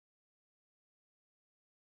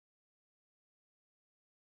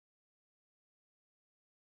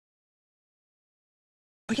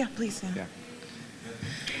Oh yeah, please. Yeah.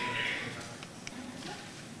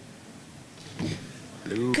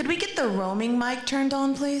 Hello. Could we get the roaming mic turned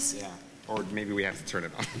on, please? Yeah. Or maybe we have to turn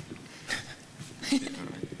it on.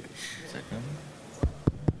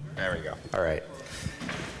 There we go. All right.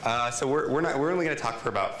 So we're only going to talk for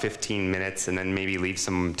about 15 minutes and then maybe leave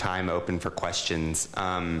some time open for questions.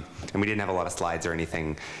 And we didn't have a lot of slides or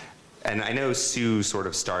anything. And I know Sue sort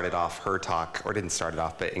of started off her talk, or didn't start it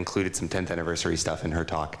off, but included some 10th anniversary stuff in her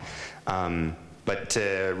talk. But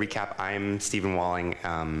to recap, I'm Stephen Walling.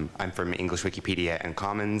 I'm from English Wikipedia and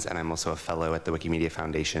Commons, and I'm also a fellow at the Wikimedia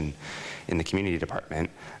Foundation in the community department.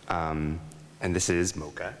 And this is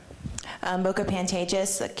Moka. Moka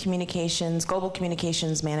Pantages, global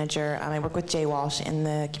communications manager. I work with Jay Walsh in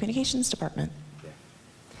the communications department.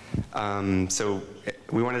 So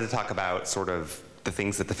we wanted to talk about sort of the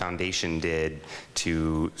things that the foundation did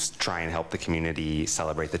to try and help the community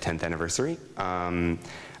celebrate the 10th anniversary.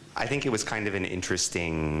 I think it was kind of an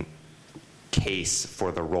interesting case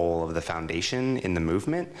for the role of the foundation in the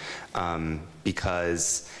movement,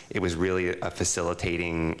 because it was really a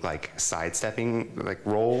facilitating, like, sidestepping, like,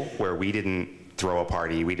 role where we didn't throw a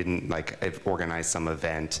party, we didn't, like, organize some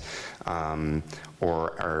event,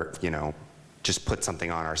 or you know, just put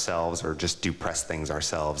something on ourselves or just do press things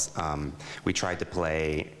ourselves. We tried to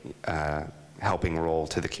play a helping role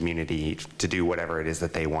to the community to do whatever it is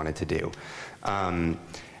that they wanted to do.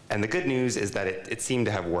 And the good news is that it seemed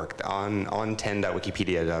to have worked. On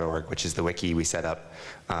 10.wikipedia.org, which is the wiki we set up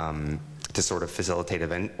to sort of facilitate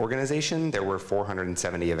event organization, there were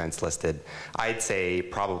 470 events listed. I'd say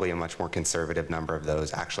probably a much more conservative number of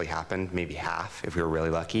those actually happened, maybe half if we were really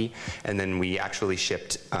lucky. And then we actually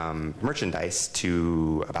shipped merchandise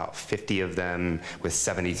to about 50 of them with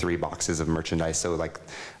 73 boxes of merchandise, so like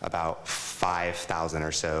about 5,000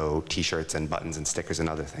 or so t-shirts and buttons and stickers and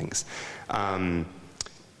other things.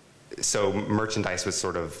 So merchandise was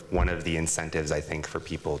sort of one of the incentives, I think, for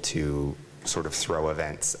people to sort of throw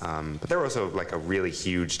events. But there were also like a really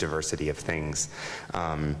huge diversity of things.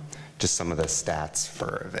 Just some of the stats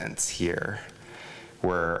for events here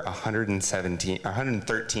were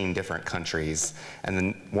 113 different countries. And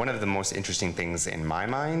then one of the most interesting things in my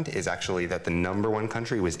mind is actually that the #1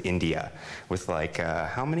 country was India, with like,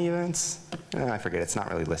 how many events? I forget, it's not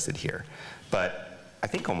really listed here. But I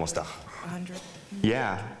think almost 100.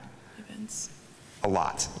 Yeah. Events. A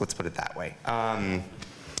lot, let's put it that way.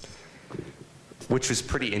 Which was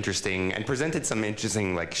pretty interesting and presented some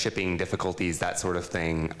interesting, like, shipping difficulties, that sort of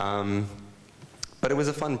thing. But it was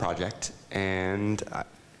a fun project, and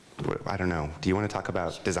I don't know. Do you want to talk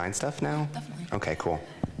about design stuff now? Definitely. Okay, cool.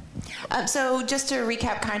 So just to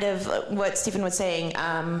recap kind of what Stephen was saying,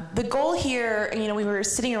 the goal here, you know, we were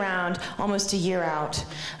sitting around almost a year out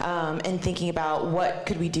and thinking about what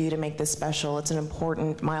could we do to make this special. It's an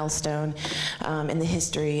important milestone in the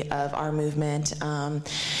history of our movement.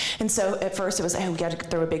 And so at first it was, hey, we got to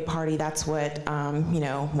throw a big party. That's what, you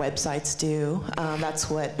know, websites do. That's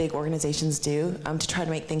what big organizations do to try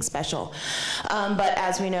to make things special. But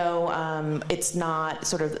as we know, it's not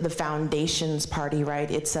sort of the foundation's party,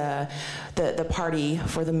 right? It's the party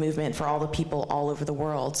for the movement for all the people all over the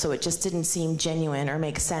world. So it just didn't seem genuine or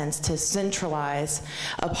make sense to centralize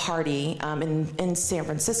a party in San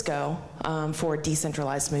Francisco for a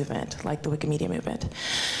decentralized movement like the Wikimedia movement.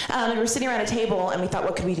 And we were sitting around a table and we thought,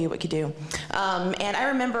 what could we do? What could we do? And I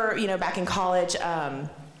remember, you know, back in college, I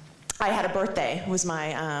had a birthday. It was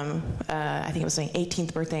my, I think it was my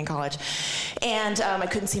 18th birthday in college. And I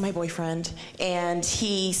couldn't see my boyfriend. And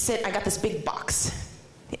I got this big box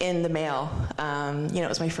in the mail. You know, it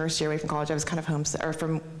was my first year away from college. I was kind of homesick, or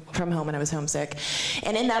from home, and I was homesick.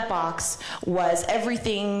 And in that box was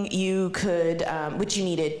everything you could, which you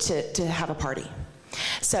needed to have a party.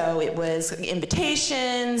 So it was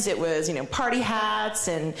invitations, it was, you know, party hats,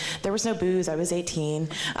 and there was no booze. I was 18.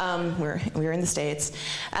 We were in the States.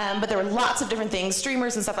 But there were lots of different things,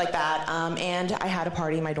 streamers and stuff like that. And I had a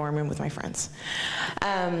party in my dorm room with my friends.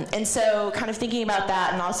 And so kind of thinking about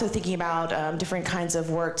that, and also thinking about different kinds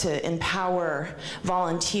of work to empower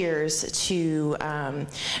volunteers to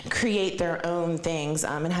create their own things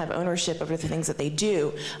and have ownership over the things that they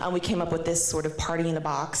do, we came up with this sort of party in the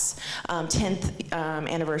box, 10th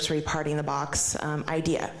anniversary party in the box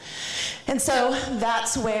idea. And so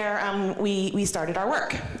that's where we started our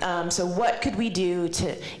work. So what could we do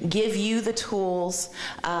to give you the tools,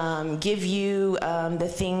 give you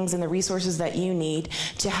the things and the resources that you need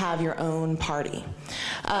to have your own party?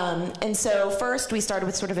 And so first we started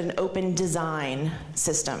with sort of an open design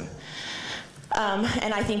system.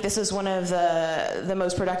 And I think this is one of the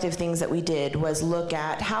most productive things that we did, was look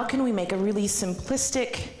at how can we make a really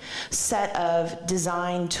simplistic set of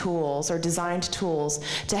design tools or designed tools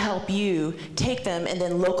to help you take them and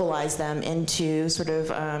then localize them into sort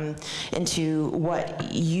of into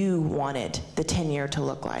what you wanted the tenure to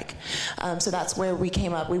look like. So that's where we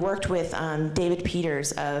came up. We worked with David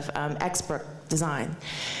Peters of Expert Design,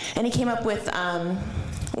 and he came up with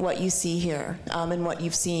what you see here, and what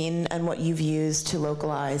you've seen and what you've used to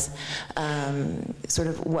localize sort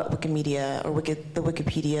of what Wikimedia or the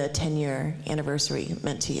Wikipedia 10-year anniversary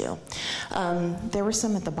meant to you. There were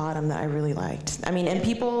some at the bottom that I really liked. I mean, and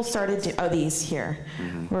people started to, these here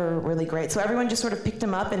were really great. So everyone just sort of picked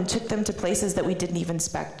them up and took them to places that we didn't even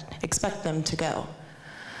expect them to go.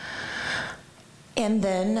 And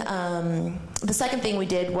then the second thing we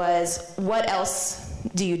did was, what else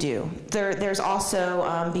do you do? There's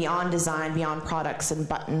also beyond design, beyond products and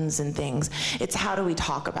buttons and things. It's how do we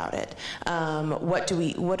talk about it? What do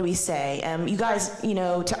we say? You guys, you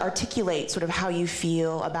know, to articulate sort of how you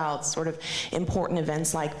feel about sort of important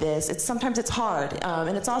events like this. Sometimes it's hard,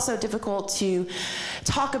 and it's also difficult to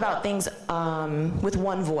talk about things with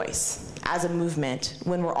one voice as a movement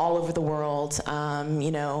when we're all over the world,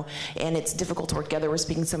 you know, and it's difficult to work together. We're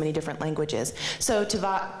speaking so many different languages. So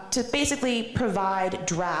to basically provide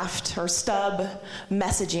draft or stub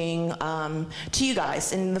messaging to you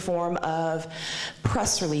guys in the form of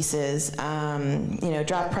press releases, you know,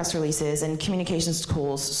 draft press releases and communications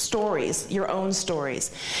tools, stories, your own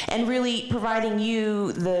stories, and really providing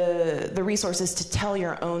you the resources to tell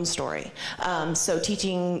your own story. So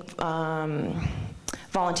teaching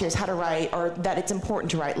volunteers how to write, or that it's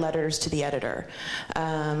important to write letters to the editor,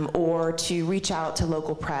 or to reach out to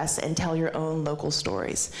local press and tell your own local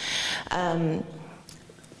stories.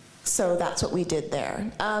 So that's what we did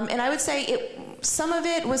there. And I would say some of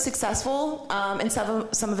it was successful, and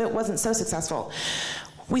some of it wasn't so successful.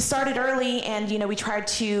 We started early, and, you know, we tried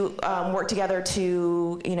to work together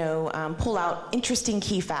to, you know, pull out interesting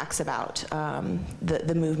key facts about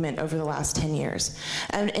the movement over the last 10 years.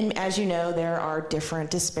 And as you know, there are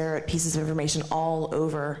different disparate pieces of information all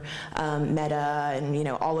over Meta and, you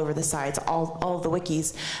know, all over the sites, all of the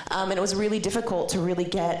wikis. And it was really difficult to really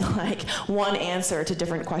get, like, one answer to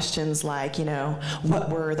different questions like, you know, what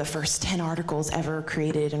were the first 10 articles ever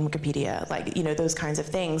created in Wikipedia? Like, you know, those kinds of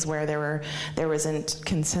things where there wasn't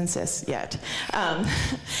consensus yet.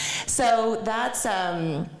 So that's,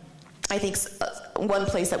 I think, one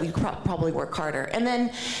place that we probably work harder. And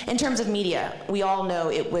then in terms of media, we all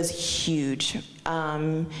know it was huge.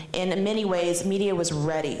 In many ways, media was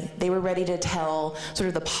ready. They were ready to tell sort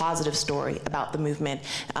of the positive story about the movement.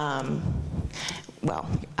 And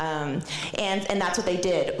that's what they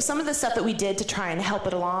did. Some of the stuff that we did to try and help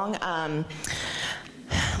it along,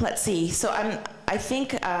 let's see. So I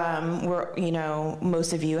think you know,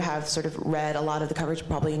 most of you have sort of read a lot of the coverage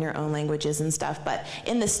probably in your own languages and stuff, but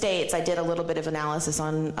in the States, I did a little bit of analysis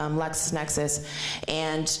on LexisNexis,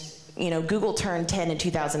 and, you know, Google turned 10 in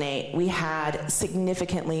 2008. We had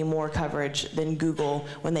significantly more coverage than Google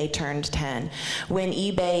when they turned 10. When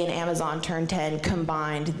eBay and Amazon turned 10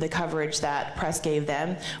 combined, the coverage that press gave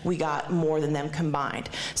them, we got more than them combined.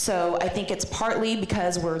 So I think it's partly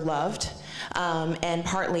because we're loved, and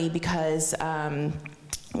partly because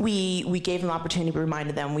we gave them the opportunity, we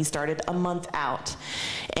reminded them. We started a month out,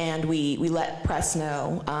 and we let press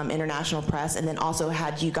know, international press, and then also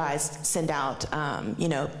had you guys send out, you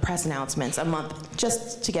know, press announcements a month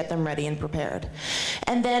just to get them ready and prepared.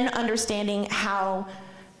 And then understanding how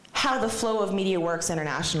the flow of media works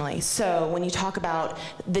internationally. So when you talk about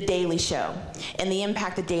The Daily Show and the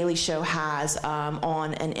impact The Daily Show has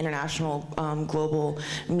on an international global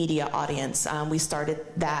media audience, we started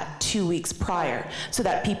that 2 weeks prior so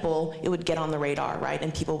that it would get on the radar, right?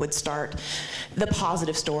 And people would start the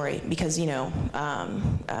positive story because, you know,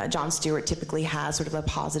 Jon Stewart typically has sort of a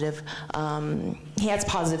positive, he has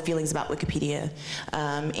positive feelings about Wikipedia,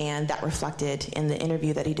 and that reflected in the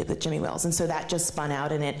interview that he did with Jimmy Wales. And so that just spun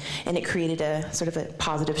out, and it created a sort of a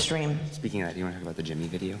positive stream. Speaking of that, do you want to talk about the Jimmy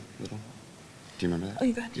video a little? Do you remember that? Oh,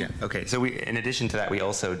 you go ahead. Yeah. Okay. So in addition to that, we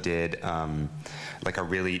also did like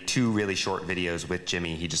two really short videos with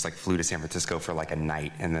Jimmy. He just like flew to San Francisco for like a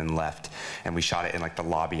night and then left, and we shot it in like the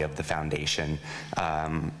lobby of the foundation.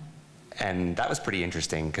 And that was pretty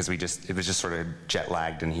interesting because it was just sort of jet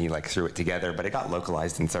lagged, and he like threw it together, but it got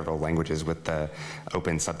localized in several languages with the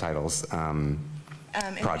open subtitles.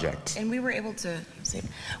 Project. And we were able to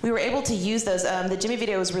use those. The Jimmy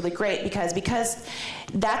video was really great because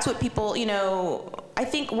that's what people, you know, I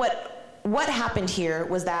think what what happened here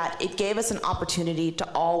was that it gave us an opportunity to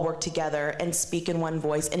all work together and speak in one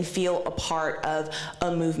voice and feel a part of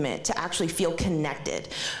a movement, to actually feel connected.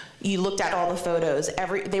 You looked at all the photos,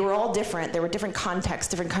 they were all different. There were different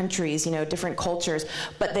contexts, different countries, you know, different cultures,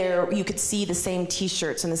 but you could see the same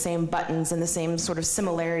t-shirts and the same buttons and the same sort of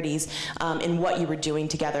similarities in what you were doing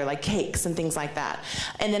together, like cakes and things like that.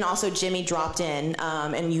 And then also Jimmy dropped in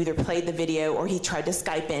and you either played the video or he tried to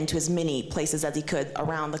Skype into as many places as he could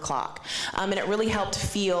around the clock. And it really helped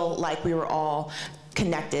feel like we were all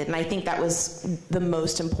connected, and I think that was the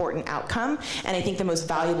most important outcome, and I think the most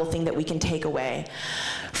valuable thing that we can take away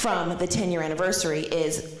from the 10-year anniversary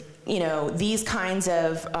is, you know, these kinds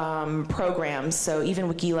of programs, so even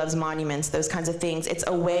Wiki Loves Monuments, those kinds of things, it's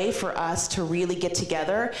a way for us to really get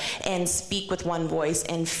together and speak with one voice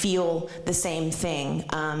and feel the same thing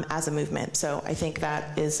as a movement. So I think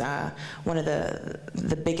that is one of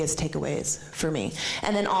the biggest takeaways for me.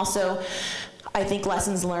 And then also, I think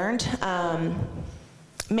lessons learned,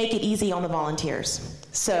 make it easy on the volunteers.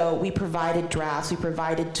 So we provided drafts, we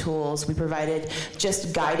provided tools, we provided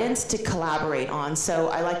just guidance to collaborate on. So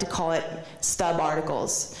I like to call it stub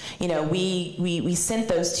articles. You know, we sent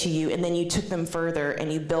those to you, and then you took them further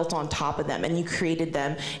and you built on top of them and you created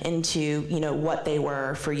them into, you know, what they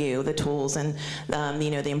were for you, the tools and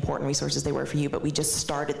you know, the important resources they were for you, but we just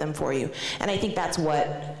started them for you. And I think that's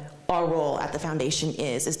what our role at the foundation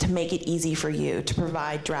is to make it easy for you, to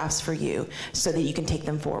provide drafts for you so that you can take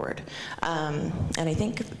them forward. And I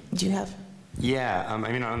think, do you have? Yeah, I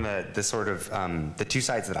mean, on the sort of, the two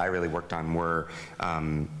sides that I really worked on were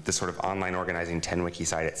the sort of online organizing 10Wiki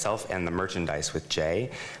side itself and the merchandise with Jay.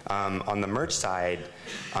 On the merch side,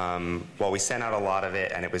 while we sent out a lot of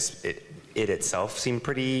it and it itself seemed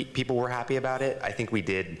people were happy about it, I think we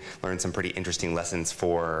did learn some pretty interesting lessons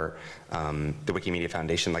for the Wikimedia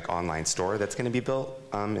Foundation, like online store that's going to be built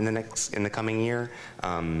in the coming year,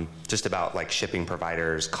 just about like shipping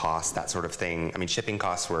providers, costs, that sort of thing. I mean, shipping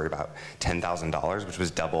costs were about $10,000, which was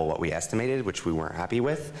double what we estimated, which we weren't happy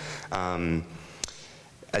with.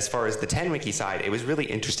 As far as the 10Wiki side, it was really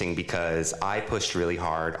interesting because I pushed really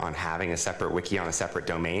hard on having a separate wiki on a separate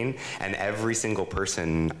domain, and every single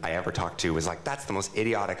person I ever talked to was like, that's the most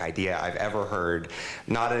idiotic idea I've ever heard.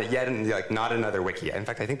 Not another wiki. In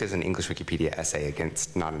fact, I think there's an English Wikipedia essay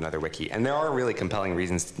against not another wiki, and there are really compelling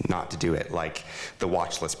reasons not to do it, like the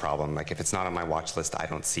watch list problem. Like if it's not on my watch list, I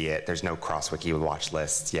don't see it. There's no cross-wiki with watch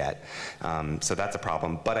lists yet. So that's a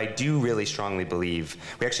problem. But I do really strongly believe,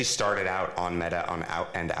 we actually started out on Meta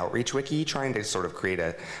and Outreach Wiki, trying to sort of create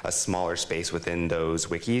a smaller space within those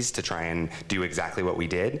wikis to try and do exactly what we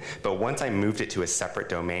did. But once I moved it to a separate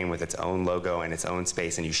domain with its own logo and its own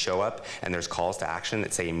space, and you show up and there's calls to action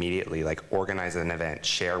that say immediately, like, organize an event,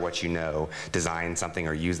 share what you know, design something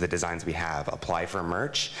or use the designs we have, apply for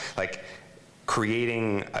merch, like,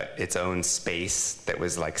 creating its own space that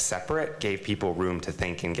was like separate gave people room to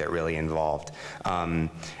think and get really involved.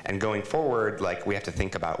 And going forward, like, we have to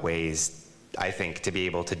think about ways, I think, to be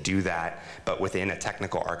able to do that, but within a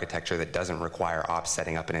technical architecture that doesn't require ops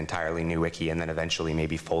setting up an entirely new wiki and then eventually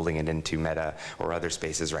maybe folding it into Meta or other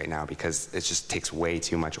spaces right now, because it just takes way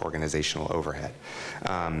too much organizational overhead.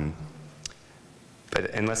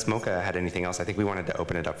 But unless Moka had anything else, I think we wanted to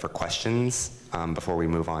open it up for questions before we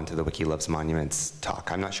move on to the Wiki Loves Monuments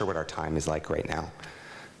talk. I'm not sure what our time is like right now,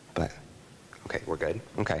 but okay, we're good.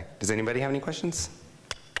 Okay, does anybody have any questions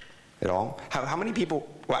at all? How many people,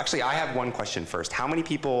 well, actually, I have one question first. How many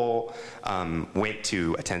people went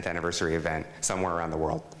to a 10th anniversary event somewhere around the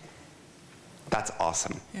world? That's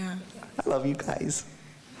awesome. Yeah. I love you guys.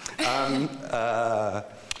 I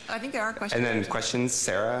think there are questions. And then questions,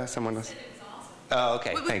 Sarah, someone else? Oh,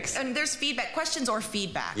 okay, thanks. And there's feedback, questions or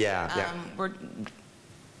feedback. Yeah,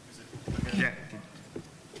 yeah.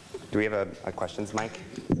 Do we have a questions mic?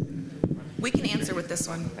 We can answer with this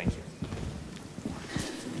one. Thank you.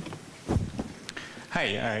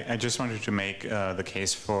 Hi, I just wanted to make the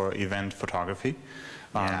case for event photography.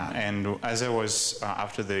 And as I was,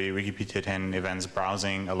 after the Wikipedia 10 events,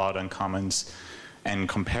 browsing a lot on comments and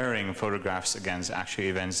comparing photographs against actual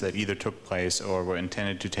events that either took place or were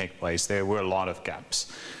intended to take place, there were a lot of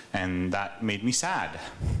gaps. And that made me sad.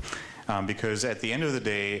 Because at the end of the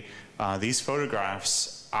day, these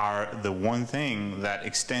photographs are the one thing that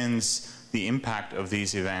extends the impact of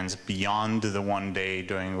these events beyond the one day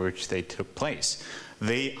during which they took place.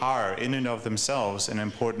 They are, in and of themselves, an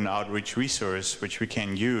important outreach resource which we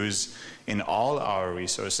can use in all our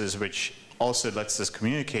resources, which also lets us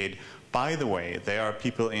communicate By the way, there are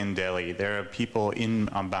people in Delhi, there are people in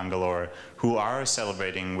Bangalore who are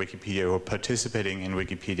celebrating Wikipedia, who are participating in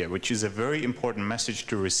Wikipedia, which is a very important message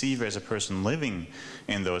to receive as a person living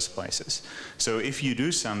in those places. So if you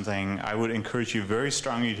do something, I would encourage you very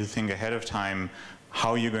strongly to think ahead of time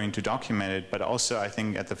how you're going to document it, but also I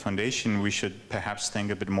think at the foundation we should perhaps think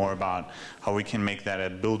a bit more about how we can make that a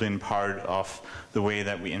built-in part of the way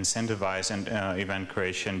that we incentivize and event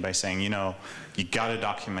creation by saying, you know, you gotta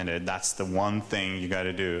document it, that's the one thing you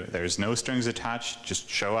gotta do. There's no strings attached, just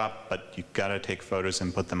show up, but you gotta take photos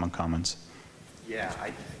and put them on Commons. Yeah,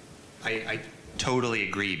 I totally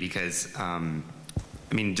agree because, I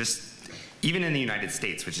mean, just even in the United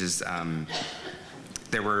States, which is,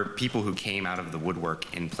 there were people who came out of the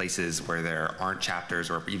woodwork in places where there aren't chapters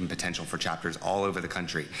or even potential for chapters all over the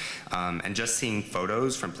country. And just seeing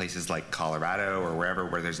photos from places like Colorado or wherever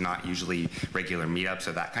where there's not usually regular meetups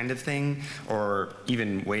or that kind of thing, or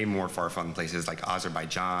even way more far-flung places like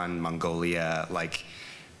Azerbaijan, Mongolia, like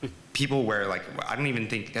people where, like, I don't even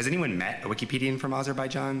think, has anyone met a Wikipedian from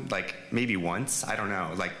Azerbaijan? Like, maybe once, I don't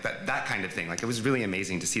know, like that kind of thing. Like, it was really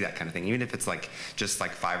amazing to see that kind of thing, even if it's like just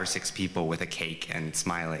like 5 or 6 people with a cake and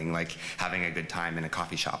smiling, like having a good time in a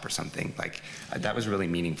coffee shop or something. Like, that was really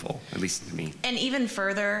meaningful, at least to me. And even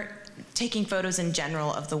further, taking photos in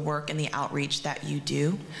general of the work and the outreach that you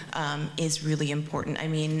do is really important. I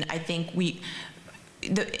mean, I think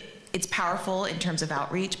it's powerful in terms of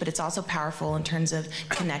outreach, but it's also powerful in terms of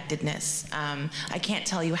connectedness. I can't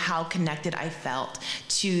tell you how connected I felt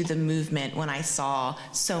to the movement when I saw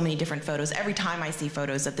so many different photos. Every time I see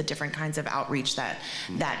photos of the different kinds of outreach that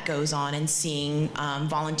goes on, and seeing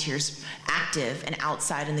volunteers active and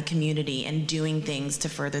outside in the community and doing things to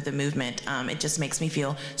further the movement, it just makes me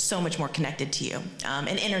feel so much more connected to you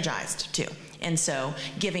and energized too. And so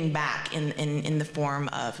giving back in the form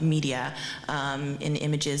of media, in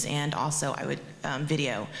images, and also I would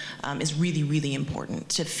video is really, really important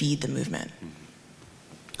to feed the movement.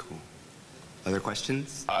 Cool. Other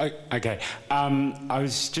questions? Okay. I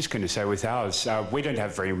was just going to say with ours, we don't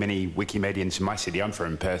have very many Wikimedians in my city. I'm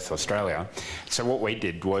from Perth, Australia. So what we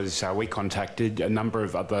did was we contacted a number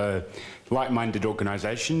of other like-minded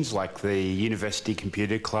organisations like the University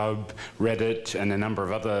Computer Club, Reddit, and a number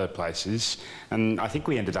of other places. And I think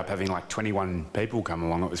we ended up having like 21 people come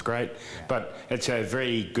along. It was great. Yeah. But it's a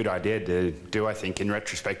very good idea to do, I think, in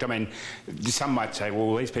retrospect. I mean, some might say,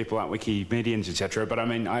 well, these people aren't Wikimedians, etc. But I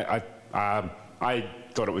mean, I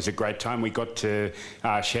thought it was a great time. We got to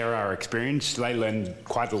share our experience. They learned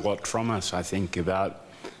quite a lot from us, I think, about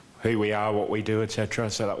who we are, what we do, etc.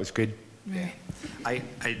 So that was good. Yeah.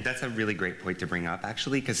 That's a really great point to bring up,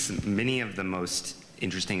 actually, because many of the most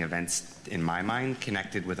interesting events, in my mind,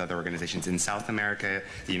 connected with other organizations in South America,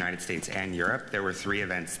 the United States, and Europe. There were 3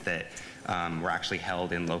 events that were actually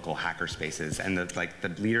held in local hacker spaces, and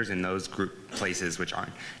the leaders in those places, which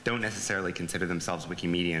don't necessarily consider themselves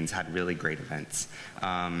Wikimedians, had really great events.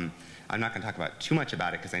 I'm not going to talk about too much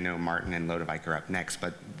about it because I know Maarten and Lodewijk are up next,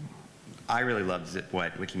 but I really loved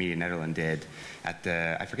what Wikimedia Netherlands did at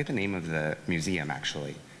I forget the name of the museum,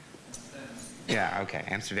 actually. Yeah, okay,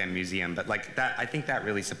 Amsterdam Museum. But like that, I think that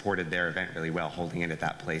really supported their event really well, holding it at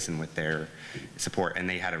that place and with their support. And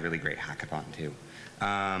they had a really great hackathon, too.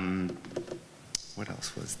 What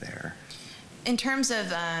else was there? In terms of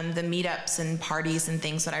the meetups and parties and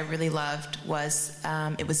things, that I really loved was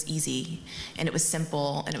it was easy, and it was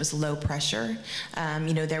simple, and it was low pressure.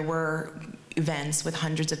 You know, there were events with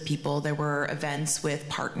hundreds of people. There were events with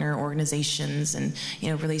partner organizations and, you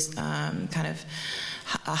know, really kind of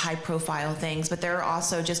high-profile things, but there are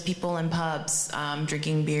also just people in pubs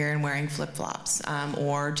drinking beer and wearing flip-flops,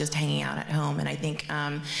 or just hanging out at home. And I think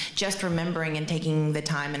just remembering and taking the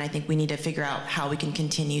time, and I think we need to figure out how we can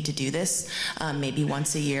continue to do this, maybe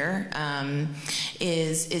once a year,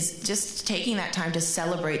 is just taking that time to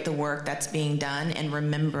celebrate the work that's being done and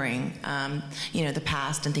remembering, you know, the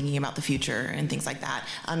past and thinking about the future and things like that,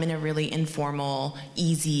 in a really informal,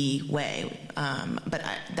 easy way. But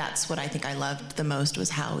that's what I think I loved the most, was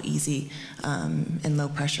how easy and low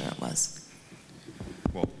pressure it was.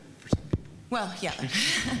 Well, for some people. Well, yeah.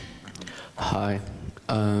 Hi,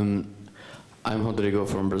 I'm Rodrigo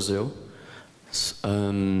from Brazil. I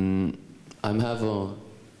have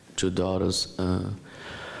 2 daughters.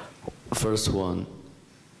 First one,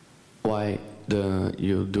 why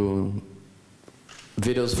you do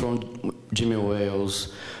videos from Jimmy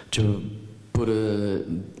Wales to put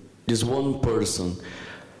this one person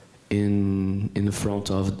in the front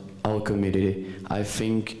of our community? I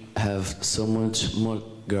think have so much more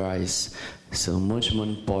guys, so much more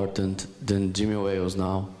important than Jimmy Wales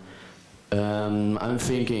now. I'm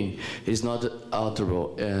thinking it's not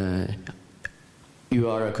alterable. You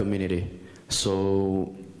are a community,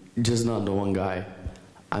 so just not one guy.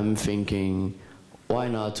 I'm thinking, why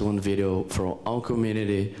not one video from our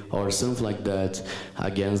community or something like that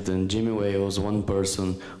against the Jimmy Wales, one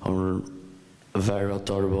person, or very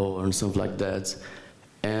authorable or something like that.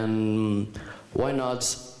 And why not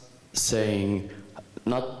saying,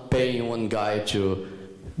 not paying one guy to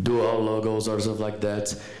do our logos or stuff like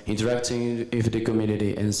that, interacting with the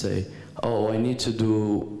community and say, oh, I need to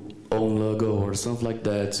do own logo or something like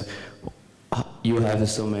that. You have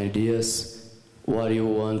some ideas. What do you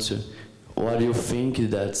want to? What do you think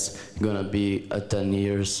that's gonna be at 10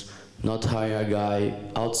 years? Not hire a guy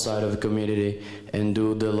outside of the community and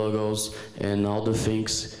do the logos and all the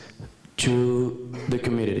things to the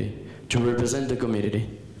community, to represent the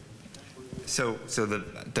community. So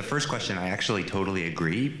the first question, I actually totally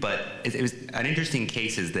agree, but it was an interesting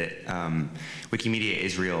case is that Wikimedia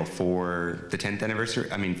Israel for the 10th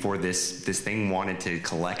anniversary, I mean for this thing, wanted to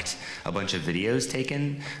collect a bunch of videos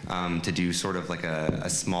taken to do sort of like a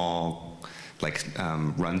small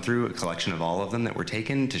run through, a collection of all of them that were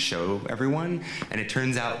taken to show everyone. And it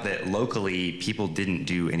turns out that locally people didn't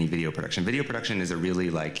do any video production. Video production is a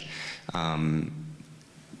really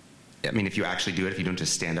I mean, if you actually do it, if you don't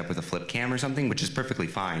just stand up with a flip cam or something, which is perfectly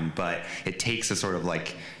fine, but it takes a sort of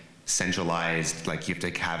centralized, you have to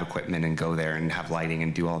have equipment and go there and have lighting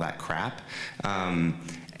and do all that crap.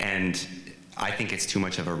 And I think it's too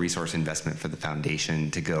much of a resource investment for the foundation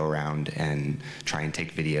to go around and try and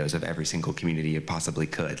take videos of every single community it possibly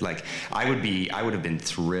could. I would have been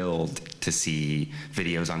thrilled to see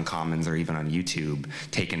videos on Commons or even on YouTube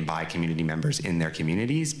taken by community members in their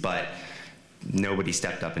communities, but nobody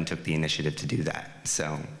stepped up and took the initiative to do that.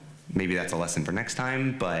 So maybe that's a lesson for next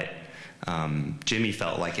time, but Jimmy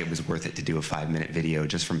felt like it was worth it to do a 5-minute video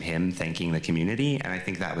just from him thanking the community, and I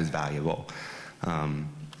think that was valuable.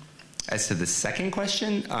 As to the second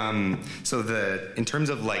question, in terms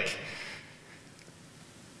of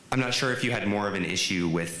I'm not sure if you had more of an issue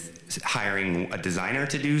with hiring a designer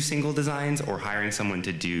to do single designs or hiring someone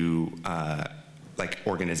to do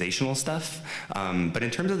organizational stuff. But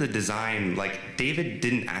in terms of the design, David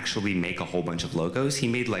didn't actually make a whole bunch of logos. He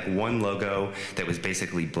made one logo that was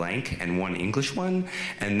basically blank and one English one,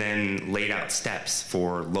 and then laid out steps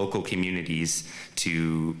for local communities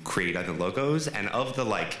to create other logos. And of the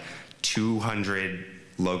 200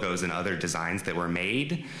 logos and other designs that were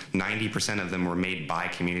made, 90% of them were made by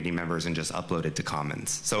community members and just uploaded to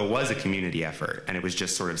Commons. So it was a community effort, and it was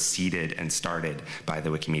just sort of seeded and started by the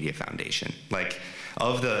Wikimedia Foundation.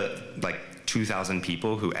 Of the 2,000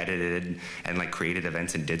 people who edited and created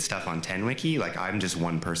events and did stuff on 10Wiki, I'm just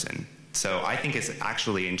one person. So I think it's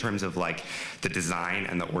actually, in terms of the design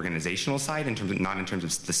and the organizational side, not in terms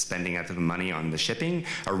of the spending of the money on the shipping,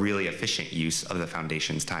 a really efficient use of the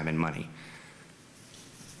foundation's time and money.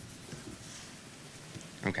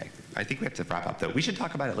 Okay, I think we have to wrap up though. We should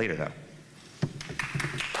talk about it later though.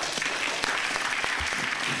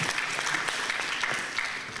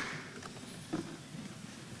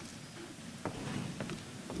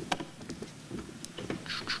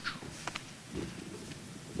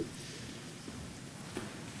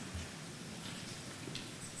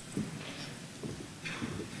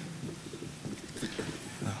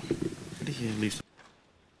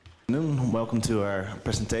 Welcome to our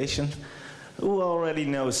presentation. Who already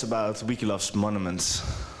knows about Wiki Loves Monuments?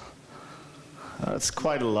 It's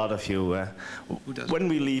quite a lot of you. When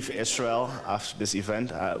we leave Israel after this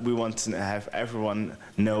event, we want to have everyone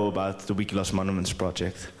know about the Wiki Loves Monuments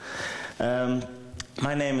project.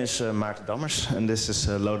 My name is Maarten, and this is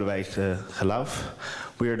Lodewijk Gelauff.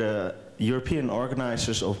 We're the European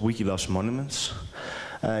organizers of Wiki Loves Monuments.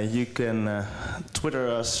 You can Twitter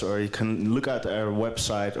us, or you can look at our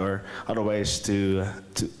website or other ways to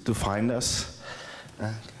find us.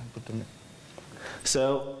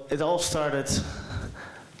 So it all started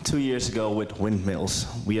 2 years ago with windmills.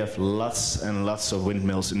 We have lots and lots of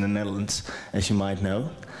windmills in the Netherlands, as you might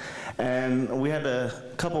know. And we had a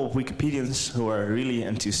couple of Wikipedians who are really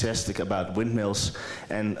enthusiastic about windmills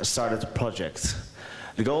and started a project.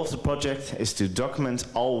 The goal of the project is to document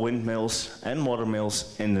all windmills and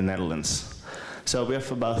watermills in the Netherlands. So we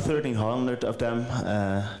have about 1,300 of them.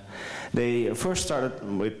 They first started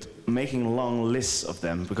with making long lists of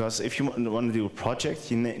them, because if you want to do a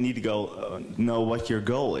project, you need to know what your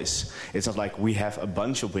goal is. It's not like we have a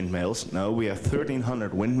bunch of windmills. No, we have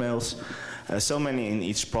 1,300 windmills, so many in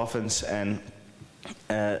each province, and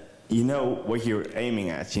you know what you're aiming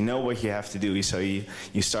at, you know what you have to do. So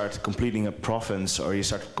you start completing a province, or you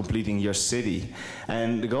start completing your city.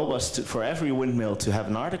 And the goal was for every windmill to have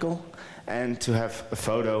an article, and to have a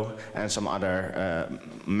photo and some other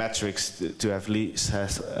metrics to have least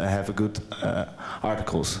have a good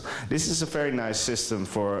articles. This is a very nice system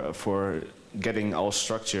for getting all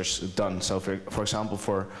structures done. So for example,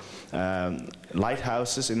 for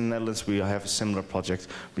lighthouses in the Netherlands, we have a similar project.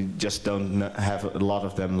 We just don't have a lot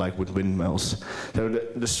of them like with windmills. So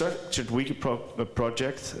the structured wiki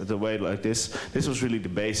project, the way like this was really the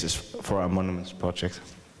basis for our monuments project.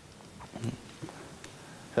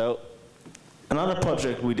 So another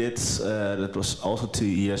project we did that was also 2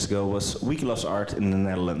 years ago was Wiki Loves Art in the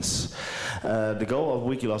Netherlands. The goal of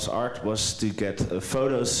Wiki Loves Art was to get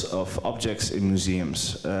photos of objects in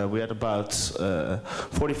museums. We had about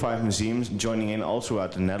 45 museums joining in all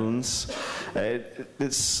throughout the Netherlands.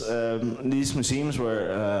 These museums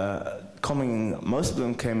were most of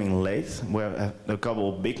them came in late. We have a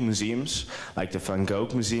couple of big museums, like the Van Gogh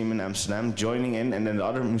Museum in Amsterdam, joining in, and then the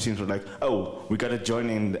other museums were like, oh, we got to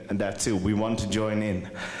join in that too. We want to join in.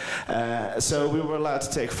 So we were allowed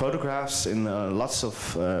to take photographs in lots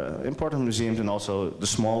of important museums and also the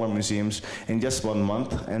smaller museums in just 1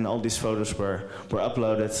 month, and all these photos were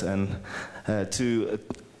uploaded and to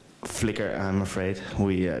Flickr, I'm afraid.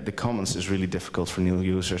 The Commons is really difficult for new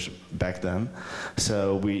users back then.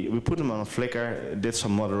 So we put them on Flickr, did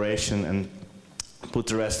some moderation, and put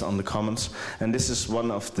the rest on the Commons. And this is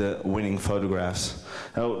one of the winning photographs.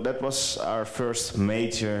 So that was our first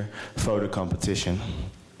major photo competition.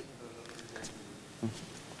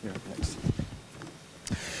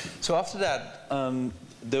 So after that,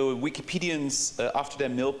 the Wikipedians, after their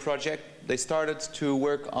mill project, they started to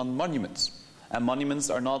work on monuments. And monuments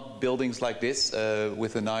are not buildings like this,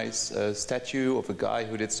 with a nice statue of a guy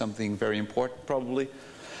who did something very important, probably.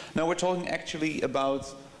 No, we're talking actually about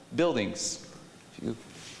buildings.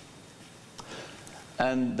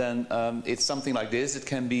 And then it's something like this. It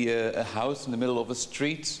can be a house in the middle of a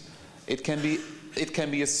street. It can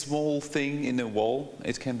be a small thing in a wall.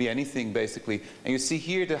 It can be anything, basically. And you see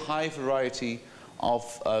here the high variety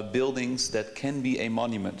of buildings that can be a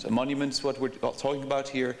monument. A monument, what we're talking about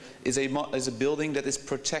here, is a building that is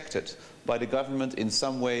protected by the government in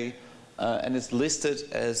some way, and is listed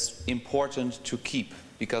as important to keep,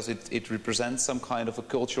 because it represents some kind of a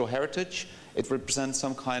cultural heritage, it represents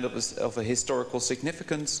some kind of a historical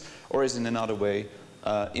significance, or is in another way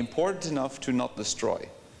important enough to not destroy.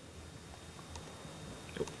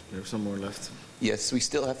 There's some more left. Yes, we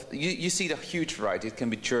still have, you see the huge variety. It can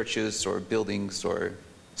be churches or buildings or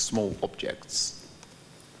small objects.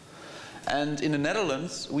 And in the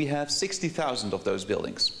Netherlands, we have 60,000 of those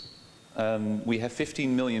buildings. We have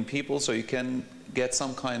 15 million people, so you can get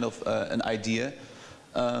some kind of an idea.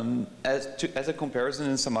 As a comparison,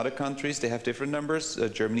 in some other countries, they have different numbers.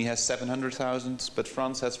 Germany has 700,000, but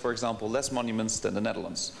France has, for example, less monuments than the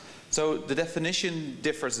Netherlands. So the definition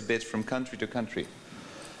differs a bit from country to country.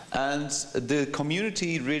 And the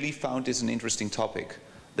community really found this an interesting topic.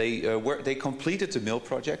 They completed the mill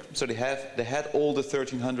project, so they had all the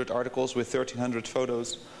 1,300 articles with 1,300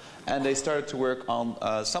 photos, and they started to work on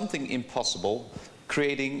something impossible,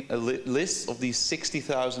 creating a list of these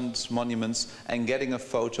 60,000 monuments and getting a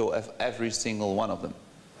photo of every single one of them.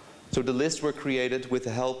 So the lists were created with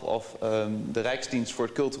the help of the Rijksdienst voor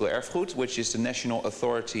het Cultureel Erfgoed, which is the national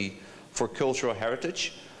authority for cultural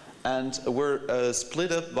heritage, and were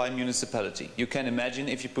split up by municipality. You can imagine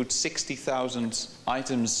if you put 60,000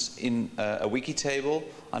 items in a wiki table.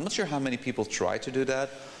 I'm not sure how many people try to do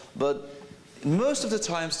that, but most of the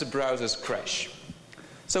times the browsers crash.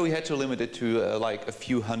 So we had to limit it to like a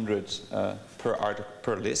few hundred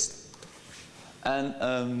per list.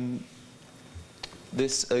 And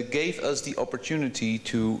this gave us the opportunity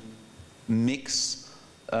to mix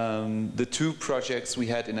the two projects we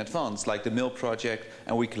had in advance, like the Mill project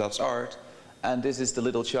and Wiki Loves Art, and this is the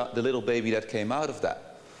little baby that came out of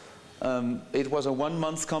that. It was a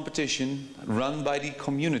 1-month competition run by the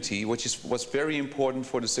community, which was very important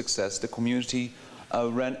for the success. The community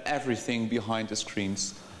ran everything behind the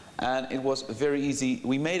screens, and it was very easy.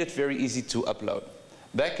 We made it very easy to upload.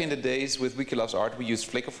 Back in the days with Wiki Loves Art, we used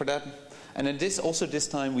Flickr for that, and this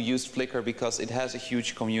time we used Flickr because it has a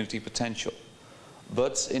huge community potential.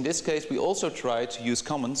 But in this case, we also tried to use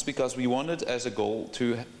Commons because we wanted as a goal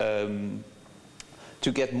to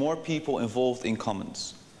get more people involved in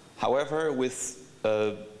Commons. However, with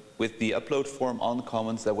the upload form on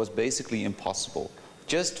Commons, that was basically impossible.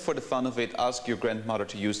 Just for the fun of it, ask your grandmother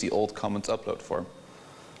to use the old Commons upload form.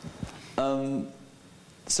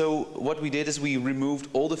 So what we did is we removed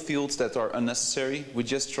all the fields that are unnecessary. We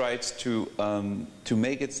just tried to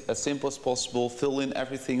make it as simple as possible, fill in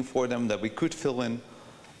everything for them that we could fill in,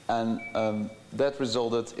 and that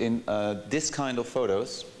resulted in this kind of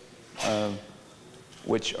photos,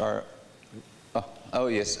 which are, oh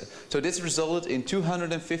yes. So this resulted in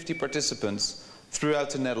 250 participants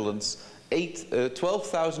throughout the Netherlands,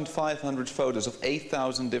 12,500 photos of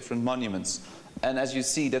 8,000 different monuments. And as you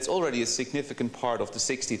see, that's already a significant part of the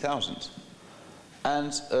 60,000.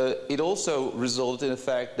 And it also resulted in the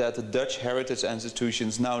fact that the Dutch heritage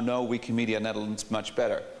institutions now know Wikimedia Netherlands much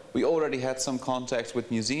better. We already had some contacts with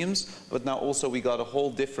museums, but now also we got a whole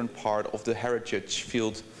different part of the heritage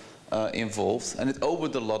field involved. And it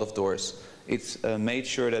opened a lot of doors. It made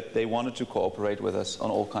sure that they wanted to cooperate with us on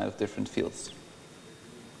all kinds of different fields.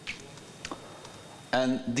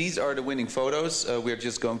 And these are the winning photos. We're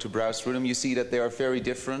just going to browse through them. You see that they are very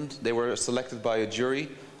different. They were selected by a jury.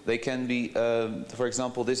 They can be, for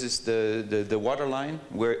example, this is the water line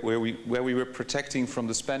where we were protecting from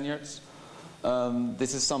the Spaniards.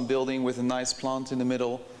 This is some building with a nice plant in the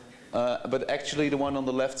middle. But actually the one on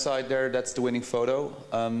the left side there, that's the winning photo,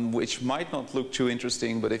 which might not look too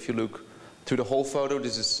interesting, but if you look to the whole photo,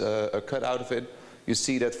 this is a cut out of it. You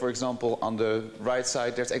see that, for example, on the right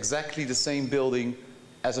side, there's exactly the same building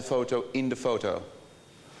as a photo in the photo,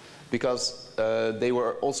 because they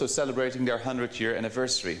were also celebrating their 100-year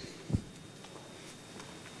anniversary.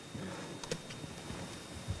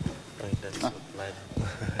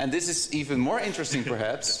 And this is even more interesting,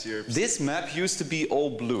 perhaps. This map used to be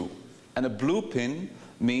all blue, and a blue pin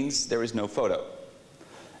means there is no photo.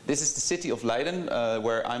 This is the city of Leiden,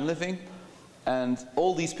 where I'm living. And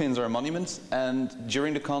all these pins are monuments, and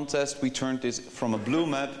during the contest we turned this from a blue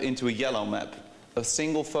map into a yellow map. A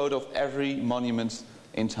single photo of every monument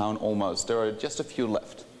in town almost. There are just a few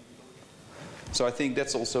left. So I think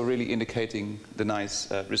that's also really indicating the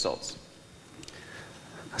nice results.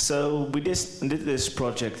 So we did this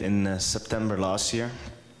project in September last year.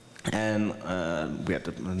 And we had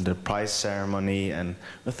the prize ceremony, and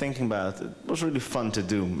we're thinking about it. It was really fun to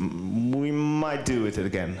do. We might do it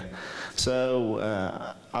again. So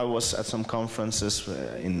I was at some conferences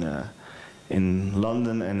in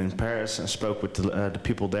London and in Paris, and spoke with the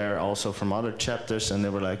people there also from other chapters, and they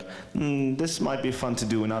were like, this might be fun to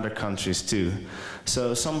do in other countries too.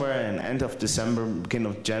 So somewhere in end of December,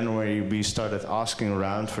 beginning of January, we started asking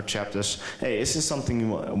around for chapters, hey, is this something you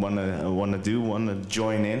want to do, want to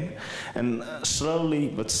join in? And slowly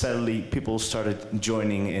but steadily people started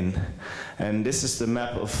joining in. And this is the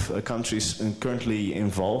map of countries currently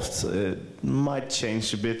involved. It might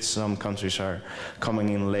change a bit. Some countries are coming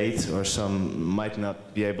in late, or some might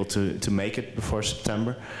not be able to make it before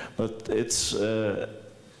September. But it's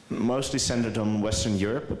mostly centered on Western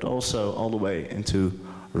Europe, but also all the way into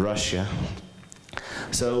Russia.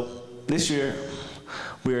 So this year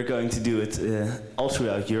we are going to do it all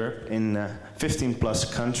throughout Europe in 15 plus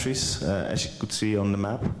countries, as you could see on the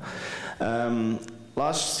map.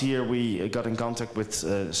 Last year we got in contact with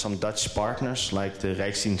some Dutch partners like the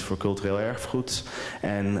Rijksdienst voor Cultureel Erfgoed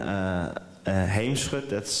and Heemschut.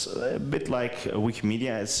 That's a bit like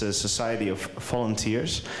Wikimedia. It's a society of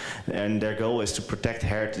volunteers, and their goal is to protect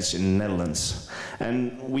heritage in the Netherlands.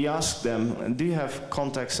 And we asked them, do you have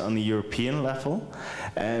contacts on the European level?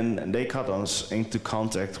 And they got us into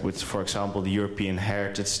contact with, for example, the European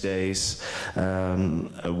Heritage Days.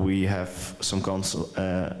 We have some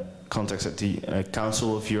contacts at the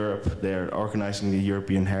Council of Europe. They're organizing the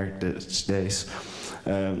European Heritage Days.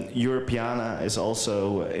 Europeana is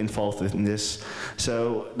also involved in this.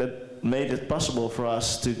 So that made it possible for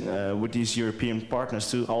us to, with these European partners,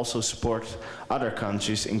 to also support other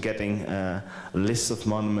countries in getting a list of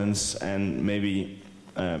monuments and maybe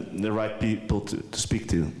the right people to speak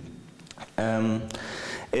to.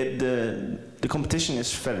 The competition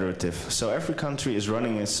is federative, so every country is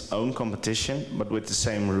running its own competition, but with the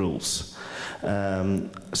same rules.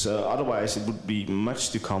 So otherwise it would be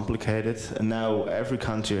much too complicated. And now every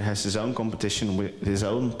country has his own competition with his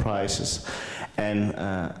own prizes, and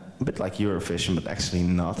a bit like Eurovision, but actually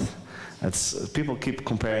not. People keep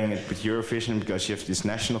comparing it with Eurovision because you have this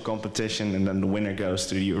national competition and then the winner goes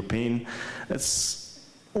to the European.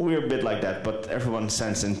 We're a bit like that, but everyone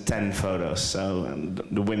sends in 10 photos, so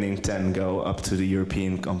the winning 10 go up to the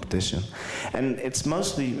European competition. And it's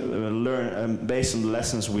mostly based on the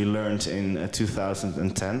lessons we learned in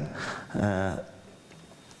 2010. Can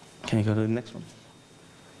you go to the next one?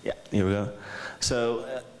 Yeah, here we go. So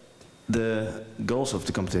the goals of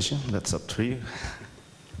the competition, that's up to you.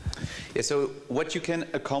 Yeah, so what you can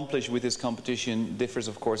accomplish with this competition differs,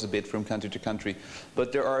 of course, a bit from country to country.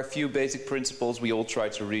 But there are a few basic principles we all try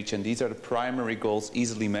to reach, and these are the primary goals,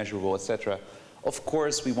 easily measurable, etc. Of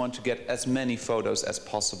course, we want to get as many photos as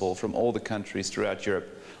possible from all the countries throughout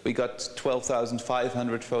Europe. We got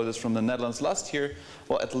 12,500 photos from the Netherlands last year.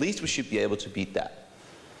 Well, at least we should be able to beat that.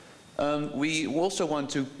 We also want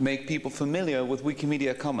to make people familiar with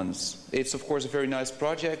Wikimedia Commons. It's of course a very nice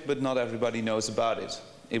project, but not everybody knows about it.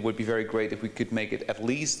 It would be very great if we could make it at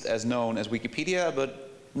least as known as Wikipedia, but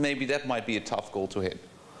maybe that might be a tough goal to hit.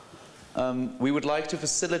 We would like to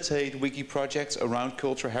facilitate wiki projects around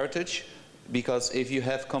cultural heritage, because if you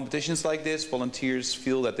have competitions like this, volunteers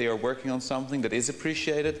feel that they are working on something that is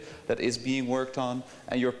appreciated, that is being worked on,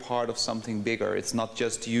 and you're part of something bigger. It's not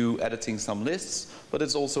just you editing some lists, but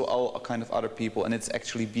it's also all kind of other people, and it's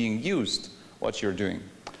actually being used, what you're doing.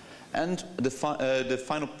 And the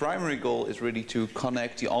final primary goal is really to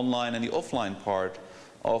connect the online and the offline part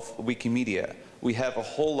of Wikimedia. We have a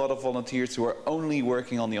whole lot of volunteers who are only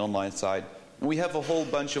working on the online side. We have a whole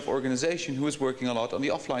bunch of organization who is working a lot on the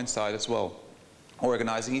offline side as well.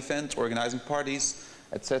 Organizing events, organizing parties,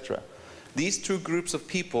 etc. These two groups of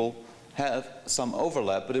people have some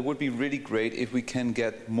overlap, but it would be really great if we can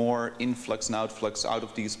get more influx and outflux out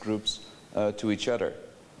of these groups to each other.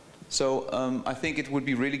 So I think it would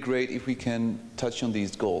be really great if we can touch on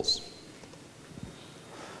these goals.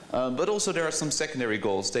 But also there are some secondary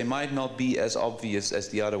goals. They might not be as obvious as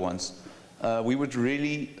the other ones. We would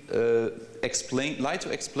really like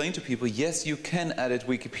to explain to people, yes, you can edit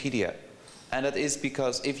Wikipedia. And that is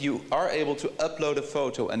because if you are able to upload a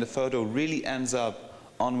photo and the photo really ends up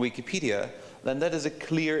on Wikipedia, then that is a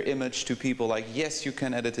clear image to people like, yes, you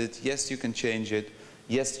can edit it, yes, you can change it,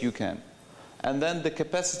 yes, you can. And then the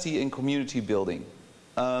capacity in community building.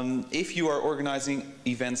 If you are organizing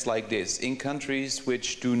events like this in countries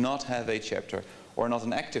which do not have a chapter, or not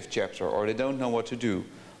an active chapter, or they don't know what to do,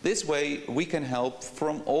 this way we can help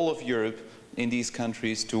from all of Europe in these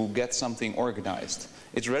countries to get something organized.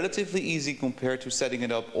 It's relatively easy compared to setting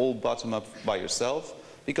it up all bottom up by yourself,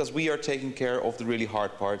 because we are taking care of the really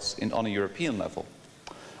hard parts on a European level.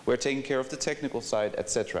 We're taking care of the technical side,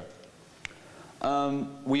 etc.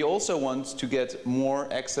 We also want to get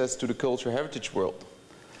more access to the cultural heritage world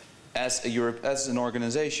as an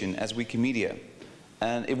organization, as Wikimedia.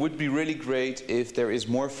 And it would be really great if there is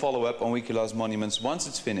more follow-up on Wiki Loves Monuments once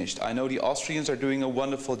it's finished. I know the Austrians are doing a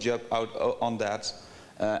wonderful job out on that,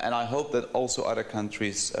 and I hope that also other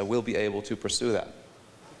countries will be able to pursue that.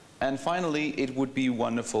 And finally, it would be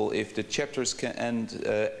wonderful if the chapters can, and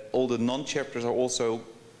all the non-chapters are also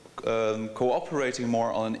cooperating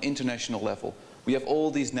more on an international level. We have all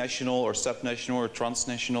these national or subnational or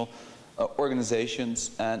transnational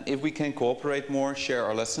organizations, and if we can cooperate more, share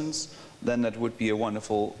our lessons, then that would be a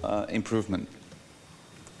wonderful improvement.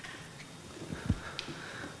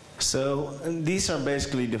 So these are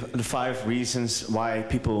basically the 5 reasons why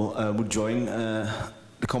people would join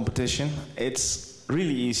the competition. It's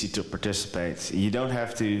really easy to participate. You don't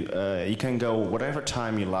have to, you can go whatever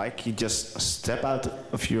time you like. You just step out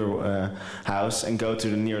of your house and go to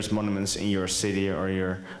the nearest monuments in your city or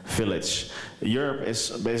your village. Europe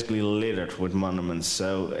is basically littered with monuments,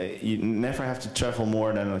 so you never have to travel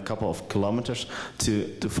more than a couple of kilometers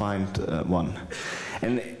to find one.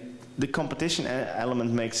 And the competition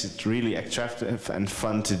element makes it really attractive and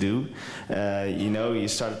fun to do. You know, you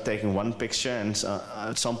start taking one picture, and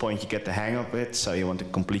at some point you get the hang of it, so you want to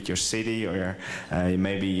complete your city, or you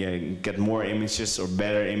maybe get more images or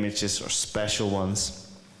better images or special ones.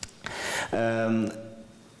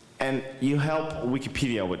 And you help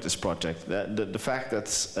Wikipedia with this project. The fact that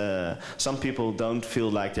some people don't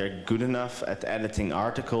feel like they're good enough at editing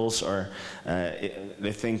articles, or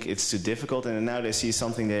they think it's too difficult, and now they see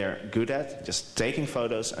something they're good at, just taking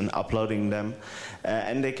photos and uploading them,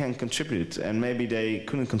 and they can contribute, and maybe they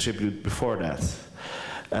couldn't contribute before that.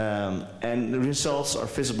 And the results are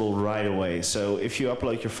visible right away. So if you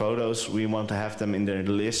upload your photos, we want to have them in the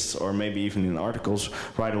lists or maybe even in articles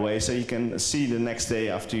right away, so you can see the next day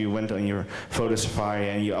after you went on your photo safari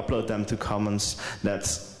and you upload them to Commons that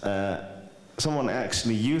someone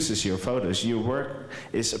actually uses your photos. Your work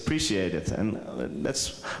is appreciated, and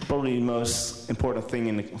that's probably the most important thing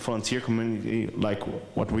in the volunteer community like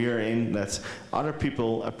what we are in, that other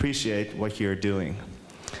people appreciate what you're doing.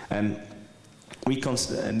 And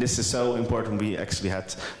this is so important. We actually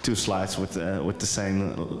had 2 slides with the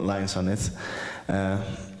same lines on it.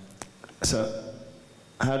 So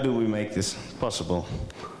how do we make this possible?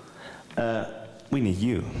 We need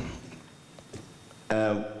you.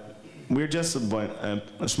 We're just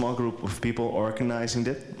a small group of people organizing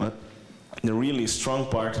it, but the really strong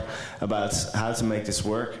part about how to make this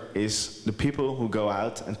work is the people who go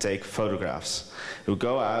out and take photographs, who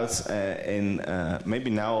go out maybe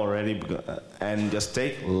now already and just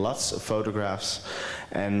take lots of photographs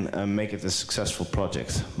and make it a successful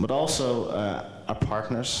project. But also our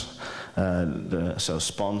partners, so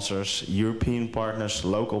sponsors, European partners,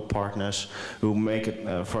 local partners who make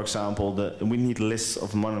it, for example, we need lists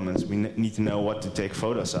of monuments. We need to know what to take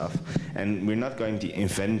photos of. And we're not going to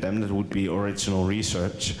invent them. That would be original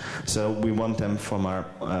research. So we want them from our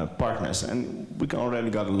partners. And we already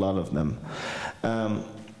got a lot of them.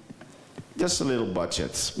 Just a little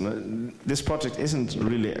budget. This project isn't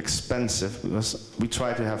really expensive because we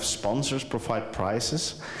try to have sponsors provide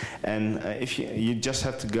prizes, and if you just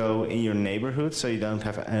have to go in your neighborhood, so you don't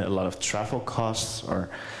have a lot of travel costs, or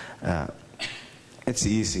it's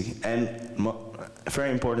easy. And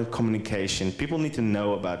very important, communication. People need to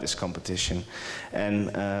know about this competition,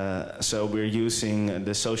 and so we're using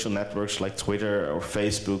the social networks like Twitter or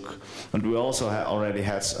Facebook. And we also already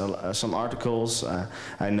had some articles.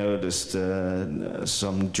 I noticed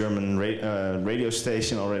some German radio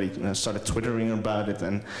station already started twittering about it,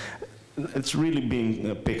 and it's really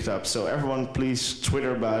being picked up. So everyone, please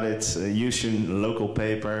Twitter about it. Use your local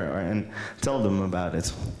paper and tell them about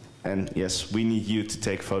it. And yes, we need you to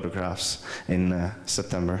take photographs in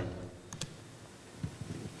September.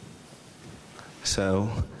 So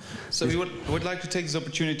we would like to take this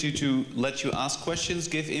opportunity to let you ask questions,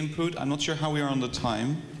 give input. I'm not sure how we are on the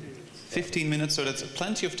time. 15 minutes, so that's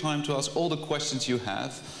plenty of time to ask all the questions you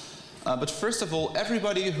have. But first of all,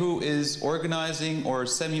 everybody who is organizing or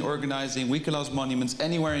semi-organizing Wiki Loves Monuments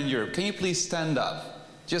anywhere in Europe, can you please stand up?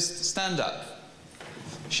 Just stand up.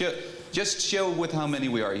 Just show with how many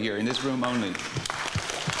we are here, in this room only.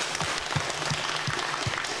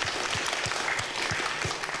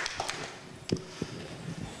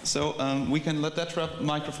 So we can let that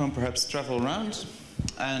microphone perhaps travel around.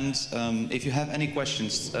 And if you have any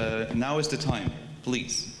questions, now is the time,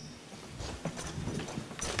 please.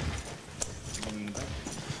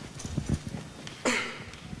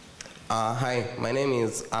 Hi, my name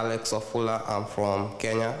is Alex Ofula. I'm from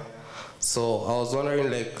Kenya. So I was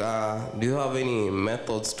wondering, like, do you have any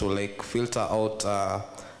methods to like filter out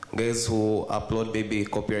guys who upload maybe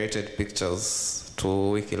copyrighted pictures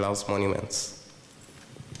to Wiki Loves Monuments?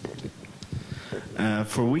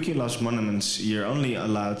 For Wiki Loves Monuments, you're only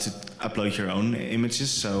allowed to upload your own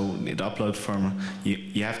images. So the upload form,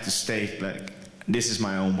 you have to state like, this is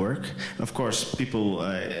my own work. And of course, people,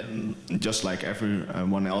 just like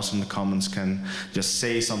everyone else in the comments, can just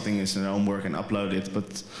say something is their own work and upload it.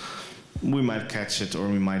 But we might catch it or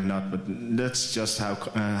we might not, but that's just how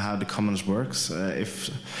the commons works.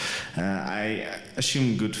 I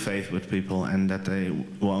assume good faith with people and that they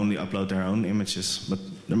will only upload their own images, but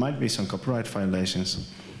there might be some copyright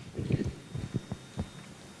violations.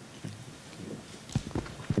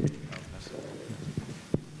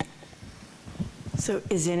 So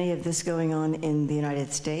is any of this going on in the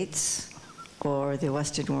United States or the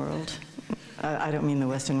Western world? I don't mean the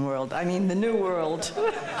Western world, I mean the New World.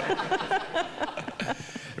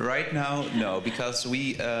 Right now, no, because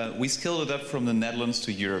we scaled it up from the Netherlands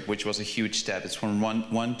to Europe, which was a huge step. It's from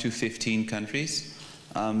 1 to 15 countries.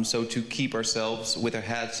 So to keep ourselves with our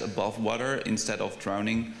heads above water instead of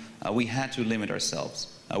drowning, we had to limit ourselves.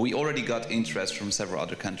 We already got interest from several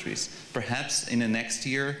other countries. Perhaps in the next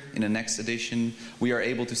year, in the next edition, we are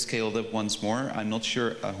able to scale it up once more. I'm not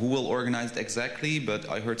sure who will organize it exactly, but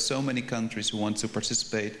I heard so many countries who want to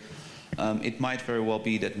participate. It might very well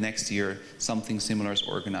be that next year something similar is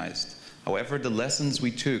organized. However, the lessons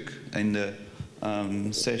we took in the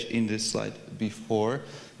in this slide before,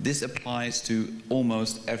 this applies to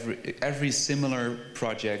almost every similar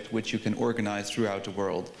project which you can organize throughout the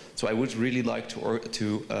world. So I would really like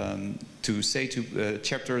to say to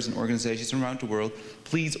chapters and organizations around the world,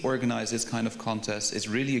 please organize this kind of contest. It's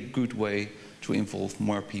really a good way to involve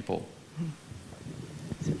more people.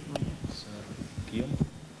 Maybe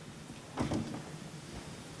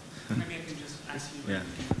I can just ask you. Yeah.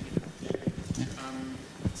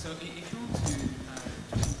 So if you want to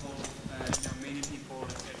involve many people,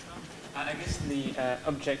 etc., I guess the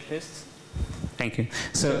object list. Thank you.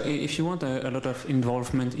 So if you want a lot of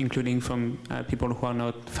involvement, including from people who are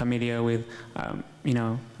not familiar with,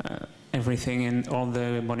 everything and all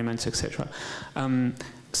the monuments, etc.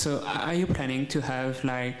 So are you planning to have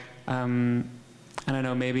like I don't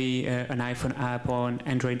know, maybe an iPhone app or an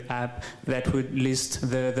Android app that would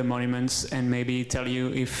list the monuments and maybe tell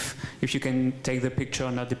you if you can take the picture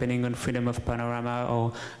or not, depending on freedom of panorama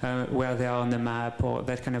or where they are on the map or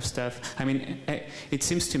that kind of stuff. I mean, it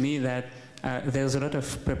seems to me that there's a lot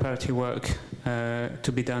of preparatory work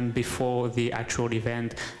to be done before the actual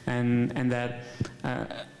event, and that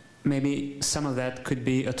maybe some of that could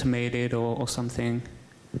be automated or something.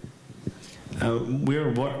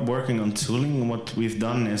 We're working on tooling. What we've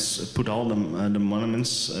done is put all the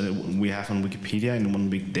monuments we have on Wikipedia in one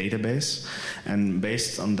big database, and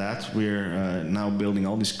based on that, we're now building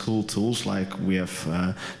all these cool tools. Like we have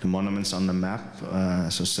the monuments on the map,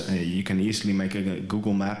 so you can easily make a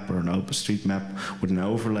Google map or an OpenStreetMap with an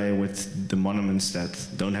overlay with the monuments that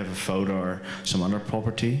don't have a photo or some other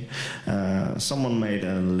property. Someone made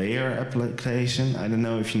a layer application. I don't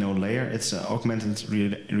know if you know Layer. It's an augmented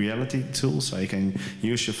reality tool. So you can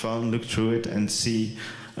use your phone, look through it, and see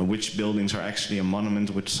which buildings are actually a monument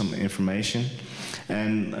with some information.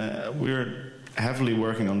 And we're heavily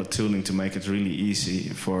working on the tooling to make it really easy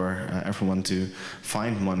for everyone to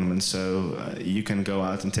find monuments. So you can go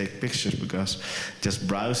out and take pictures, because just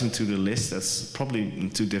browsing to the list, that's probably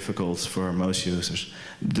too difficult for most users.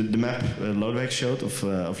 The map Lodewijk showed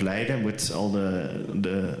of Leiden with all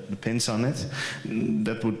the pins on it,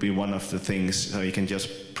 that would be one of the things. So you can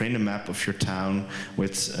just print a map of your town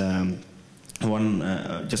with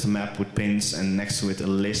just a map with pins, and next to it a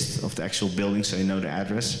list of the actual building, so you know the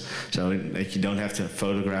address, so that you don't have to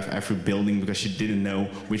photograph every building because you didn't know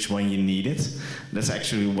which one you needed. That's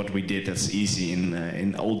actually what we did. That's easy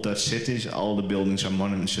in old Dutch cities. All the buildings are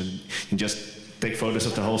monuments. So you just take photos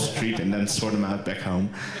of the whole street and then sort them out back home.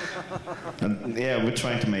 And yeah, we're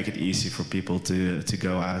trying to make it easy for people to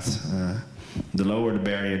go out. The lower the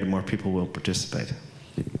barrier, the more people will participate.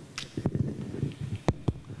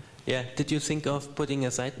 Yeah, did you think of putting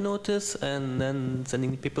a site notice and then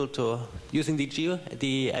sending people to using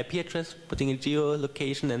the IP address, putting a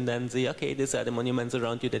geolocation, and then say, okay, these are the monuments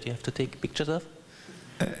around you that you have to take pictures of?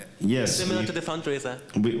 Yes. Similar to the fundraiser.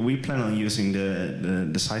 We plan on using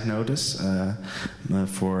the site notice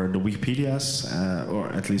for the Wikipedias, or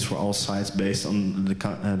at least for all sites based on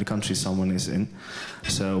the country someone is in,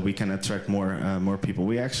 so we can attract more people.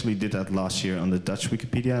 We actually did that last year on the Dutch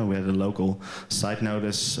Wikipedia. We had a local site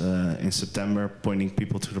notice in September pointing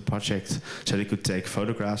people to the project so they could take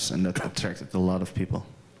photographs, and that attracted a lot of people.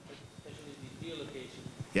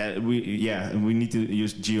 Yeah, we need to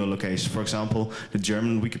use geolocation. For example, the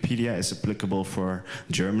German Wikipedia is applicable for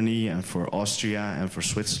Germany and for Austria and for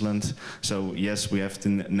Switzerland. So yes, we have to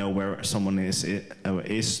know where someone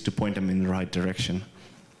is to point them in the right direction.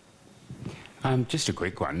 Just a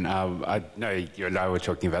quick one. I know you and I were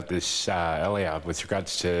talking about this earlier with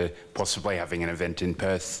regards to possibly having an event in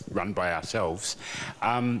Perth run by ourselves.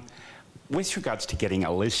 With regards to getting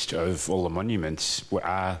a list of all the monuments,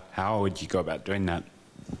 how would you go about doing that?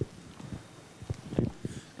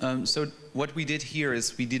 So what we did here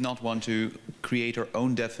is we did not want to create our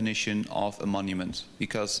own definition of a monument,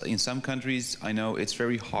 because in some countries I know it's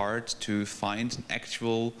very hard to find an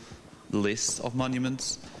actual list of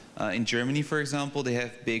monuments. In Germany, for example, they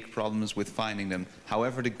have big problems with finding them.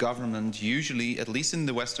 However, the government usually, at least in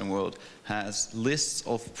the Western world, has lists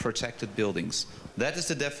of protected buildings. That is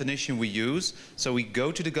the definition we use. So we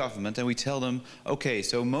go to the government and we tell them, okay,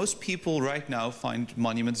 so most people right now find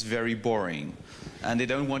monuments very boring and they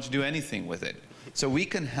don't want to do anything with it. So we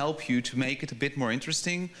can help you to make it a bit more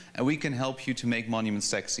interesting, and we can help you to make monuments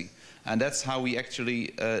sexy. And that's how we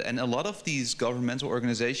actually, and a lot of these governmental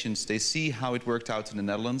organizations, they see how it worked out in the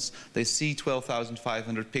Netherlands. They see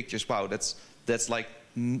 12,500 pictures. Wow, that's like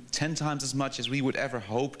 10 times as much as we would ever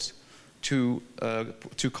hoped to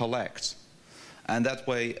collect. And that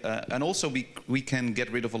way, and also we can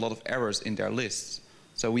get rid of a lot of errors in their lists.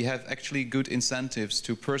 So we have actually good incentives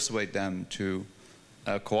to persuade them to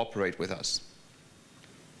cooperate with us.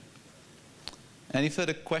 Any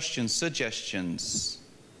further questions, suggestions,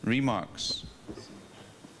 remarks?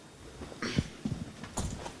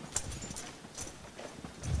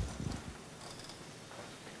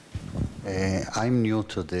 I'm new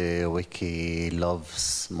to the Wiki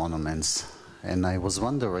Loves Monuments, and I was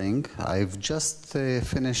wondering, I've just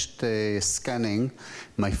finished scanning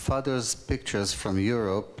my father's pictures from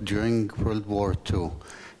Europe during World War II.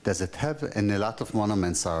 Does it have, and a lot of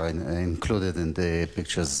monuments are included in the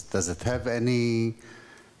pictures, does it have any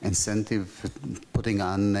incentive putting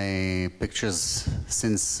on pictures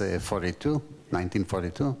since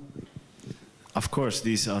 1942? Of course,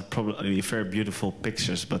 these are probably very beautiful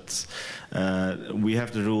pictures, but we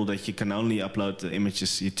have the rule that you can only upload the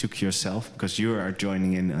images you took yourself, because you are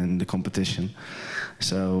joining in the competition.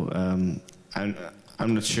 So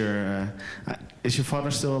I'm not sure. Is your father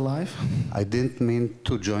still alive? I didn't mean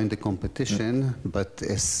to join the competition, but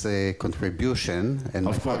as a contribution, and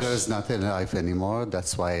my father is not alive anymore.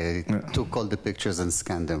 That's why I took all the pictures and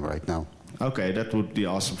scanned them right now. Okay, that would be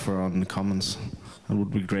awesome for on the comments. That would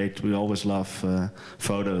be great. We always love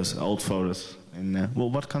photos, old photos. Well,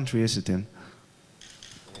 what country is it in?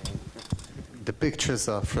 The pictures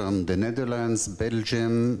are from the Netherlands,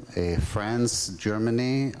 Belgium, France,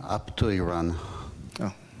 Germany, up to Iran.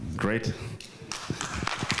 Oh, great.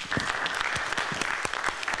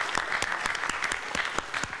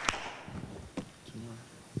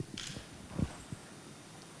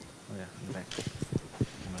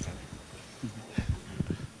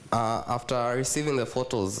 After receiving the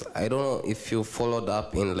photos, I don't know if you followed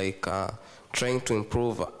up in like trying to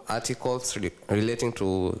improve articles relating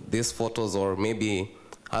to these photos, or maybe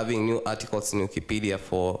having new articles in Wikipedia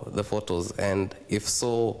for the photos, and if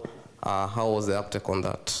so, how was the uptake on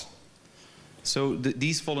that? So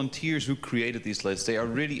these volunteers who created these lists, they are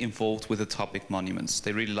really involved with the topic monuments.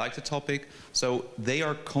 They really like the topic, so they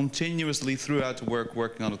are continuously throughout the work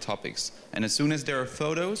working on the topics. And as soon as there are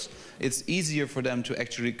photos, it's easier for them to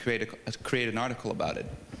actually create an article about it.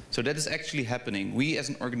 So that is actually happening. We as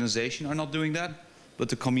an organization are not doing that, but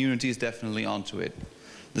the community is definitely onto it.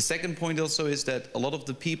 The second point also is that a lot of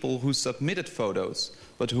the people who submitted photos,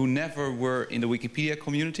 but who never were in the Wikipedia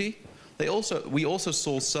community, we also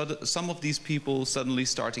saw some of these people suddenly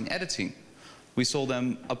starting editing. We saw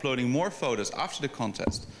them uploading more photos after the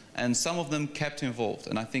contest, and some of them kept involved.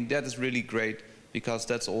 And I think that is really great, because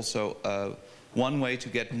that's also one way to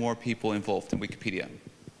get more people involved in Wikipedia.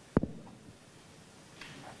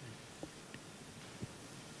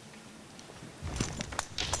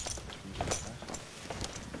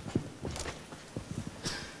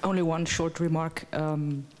 Only one short remark.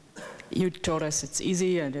 You told us it's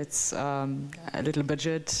easy and it's a little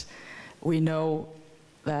budget. We know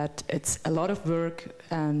that it's a lot of work,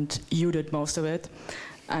 and you did most of it.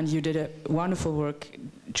 And you did a wonderful work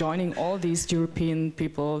joining all these European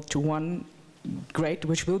people to one great,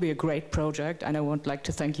 which will be a great project. And I would like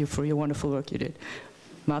to thank you for your wonderful work you did.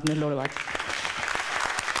 Maarten and Lodewijk.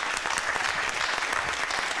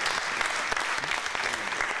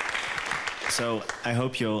 So I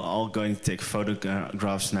hope you're all going to take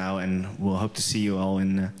photographs now, and we'll hope to see you all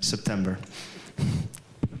in September.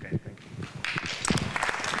 Okay, thank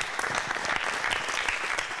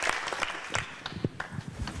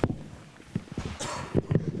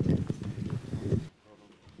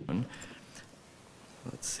you.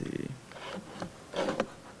 Let's see.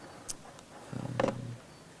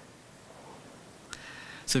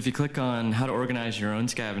 So if you click on how to organize your own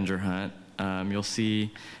scavenger hunt, you'll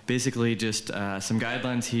see basically just some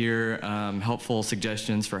guidelines here, helpful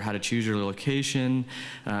suggestions for how to choose your location,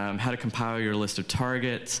 how to compile your list of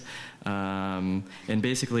targets, and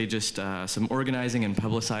basically just some organizing and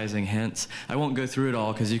publicizing hints. I won't go through it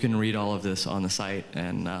all because you can read all of this on the site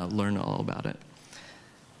and learn all about it.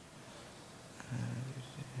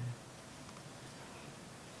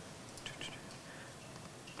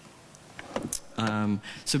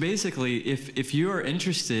 So basically, if you are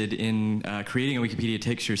interested in creating a Wikipedia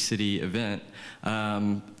Takes Your City event,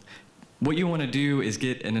 what you want to do is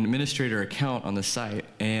get an administrator account on the site.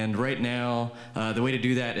 And right now, the way to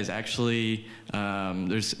do that is actually,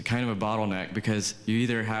 there's kind of a bottleneck, because you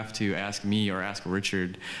either have to ask me or ask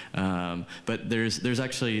Richard. But there's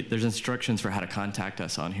instructions for how to contact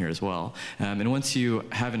us on here as well. And once you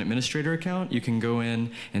have an administrator account, you can go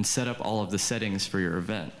in and set up all of the settings for your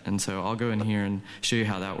event. And so I'll go in here and show you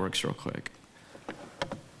how that works real quick.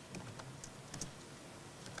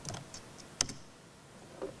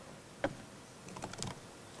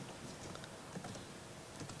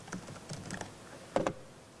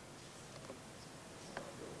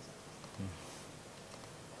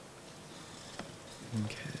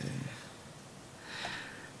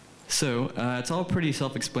 So it's all pretty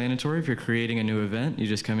self-explanatory. If you're creating a new event, you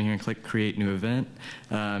just come in here and click Create New Event.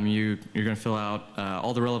 You're going to fill out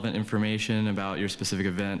all the relevant information about your specific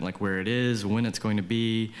event, like where it is, when it's going to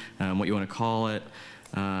be, what you want to call it.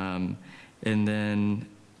 And then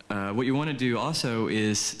what you want to do also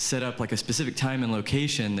is set up like a specific time and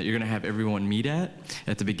location that you're going to have everyone meet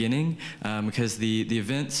at the beginning, because the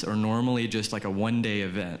events are normally just like a one-day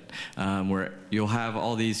event where you'll have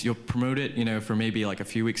all these, you'll promote it, for maybe like a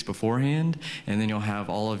few weeks beforehand, and then you'll have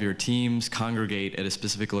all of your teams congregate at a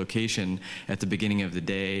specific location at the beginning of the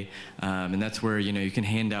day, and that's where you can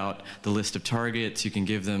hand out the list of targets, you can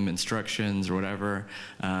give them instructions or whatever,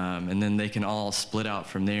 and then they can all split out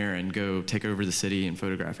from there and go take over the city and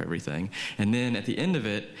photograph everything. And then at the end of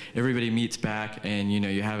it, everybody meets back, and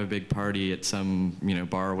you have a big party at some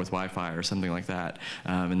bar with Wi-Fi or something like that,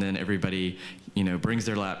 and then everybody brings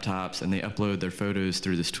their laptops and they upload their photos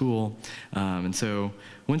through this tool. And so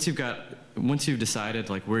once you've decided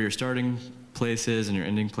like where your starting places and your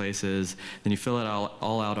ending places. Then you fill it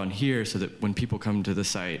all out on here so that when people come to the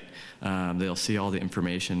site, they'll see all the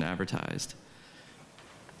information advertised.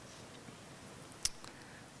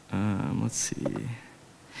 Let's see.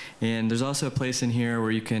 And there's also a place in here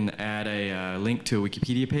where you can add a link to a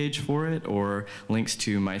Wikipedia page for it, or links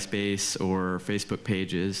to MySpace or Facebook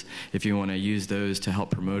pages if you want to use those to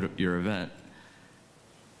help promote your event.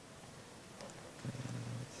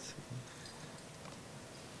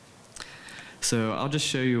 So I'll just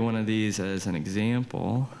show you one of these as an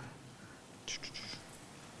example.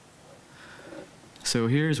 So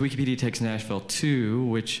here's Wikipedia Takes Nashville 2,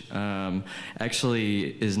 which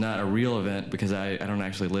actually is not a real event because I don't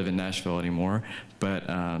actually live in Nashville anymore, but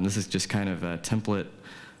this is just kind of a template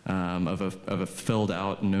of a filled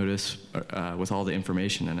out notice with all the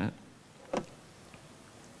information in it.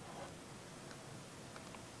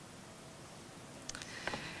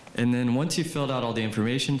 And then once you've filled out all the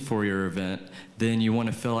information for your event, then you want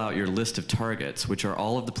to fill out your list of targets, which are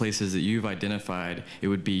all of the places that you've identified it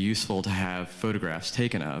would be useful to have photographs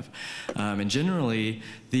taken of. And generally,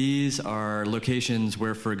 these are locations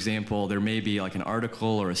where, for example, there may be like an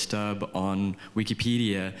article or a stub on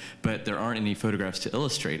Wikipedia, but there aren't any photographs to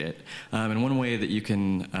illustrate it. And one way that you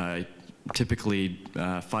can typically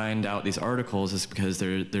find out these articles is because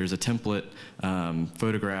there's a template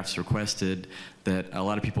photographs requested that a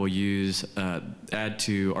lot of people use, add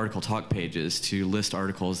to article talk pages to list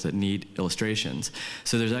articles that need illustrations.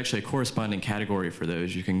 So there's actually a corresponding category for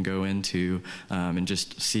those you can go into and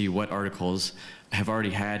just see what articles have already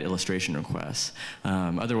had illustration requests.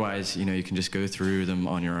 Otherwise, you can just go through them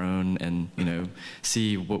on your own and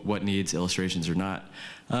see what needs illustrations or not.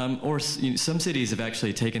 Or some cities have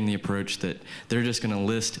actually taken the approach that they're just going to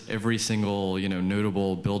list every single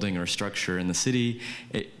notable building or structure in the city,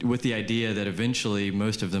 with the idea that eventually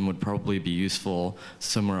most of them would probably be useful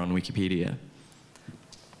somewhere on Wikipedia.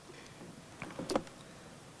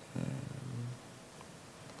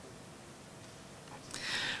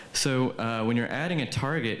 So when you're adding a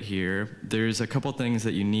target here, there's a couple things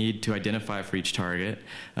that you need to identify for each target.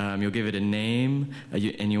 You'll give it a name,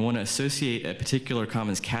 and you want to associate a particular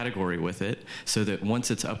commons category with it so that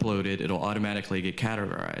once it's uploaded, it'll automatically get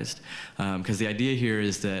categorized. Because the idea here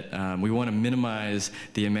is that we want to minimize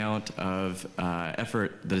the amount of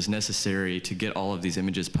effort that is necessary to get all of these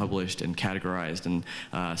images published and categorized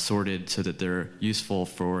and sorted so that they're useful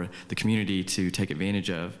for the community to take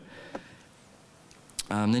advantage of.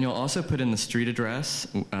 Then you'll also put in the street address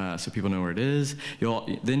so people know where it is.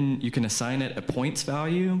 Then you can assign it a points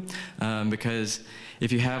value because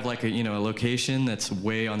if you have like a location that's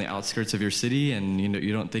way on the outskirts of your city and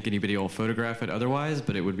you don't think anybody will photograph it otherwise,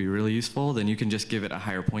 but it would be really useful, then you can just give it a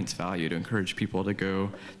higher points value to encourage people to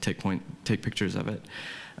go take pictures of it.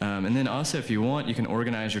 And then also, if you want, you can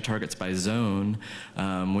organize your targets by zone,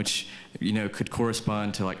 which could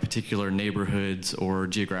correspond to like particular neighborhoods or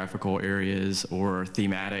geographical areas or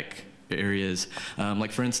thematic areas.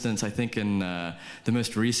 Like for instance, I think in the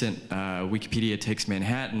most recent Wikipedia Takes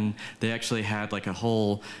Manhattan, they actually had like a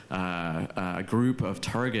whole group of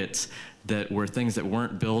targets that were things that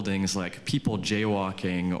weren't buildings, like people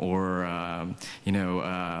jaywalking or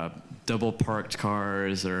double parked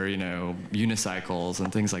cars or unicycles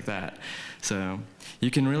and things like that. So you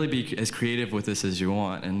can really be as creative with this as you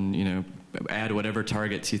want, and add whatever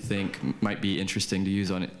targets you think might be interesting to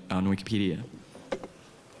use on Wikipedia.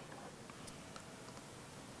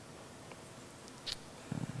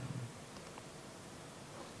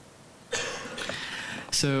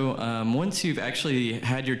 So once you've actually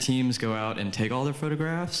had your teams go out and take all their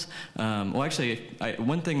photographs,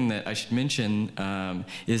 one thing that I should mention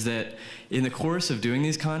is that in the course of doing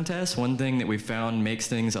these contests, one thing that we found makes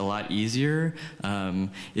things a lot easier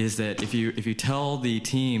is that if you tell the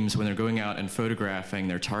teams when they're going out and photographing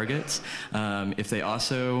their targets, if they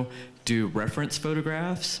also do reference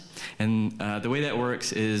photographs, and the way that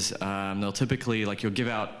works is they'll typically, you'll give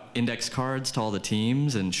out index cards to all the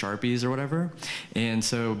teams and Sharpies or whatever, and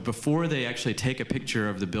so before they actually take a picture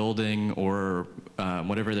of the building or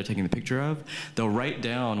whatever they're taking the picture of, they'll write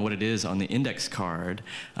down what it is on the index card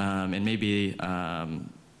and maybe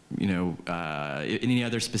any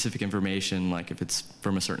other specific information, like if it's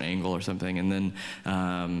from a certain angle or something, and then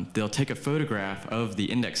they'll take a photograph of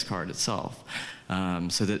the index card itself,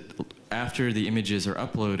 so that after the images are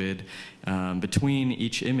uploaded, between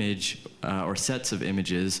each image or sets of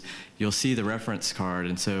images, you'll see the reference card,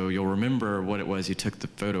 and so you'll remember what it was you took the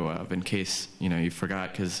photo of in case you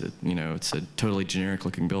forgot, because it's a totally generic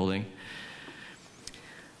looking building.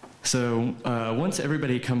 So once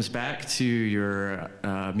everybody comes back to your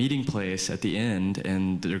meeting place at the end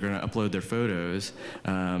and they're going to upload their photos,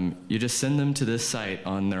 you just send them to this site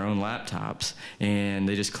on their own laptops, and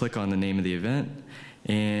they just click on the name of the event,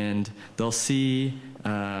 and they'll see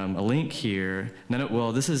a link here.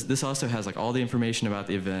 Well, this also has like all the information about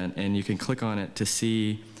the event, and you can click on it to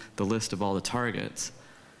see the list of all the targets.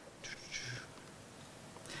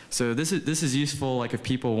 So this is useful, like if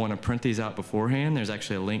people want to print these out beforehand. There's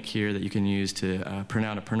actually a link here that you can use to print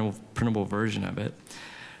out a printable version of it.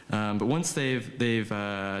 But once they've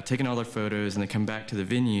taken all their photos and they come back to the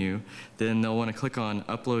venue, then they'll want to click on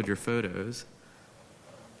Upload Your Photos.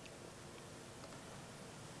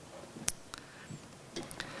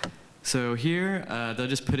 So here, they'll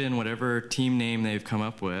just put in whatever team name they've come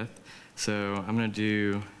up with. So I'm going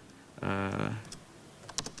to do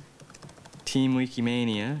Team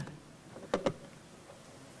Wikimania.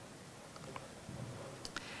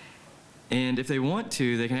 And if they want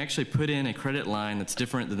to, they can actually put in a credit line that's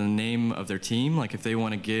different than the name of their team. Like if they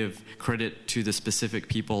want to give credit to the specific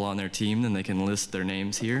people on their team, then they can list their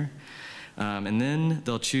names here. And then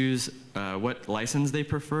they'll choose what license they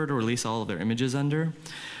prefer to release all of their images under.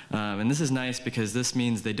 And this is nice because this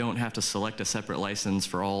means they don't have to select a separate license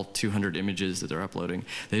for all 200 images that they're uploading.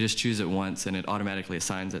 They just choose it once and it automatically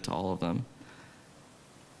assigns it to all of them.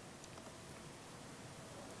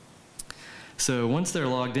 So once they're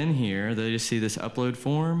logged in here, they just see this upload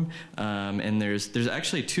form, and there's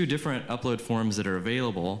actually two different upload forms that are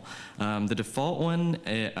available. The default one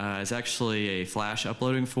is actually a Flash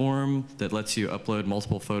uploading form that lets you upload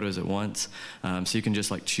multiple photos at once. So you can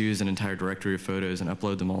just like choose an entire directory of photos and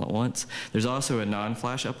upload them all at once. There's also a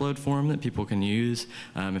non-Flash upload form that people can use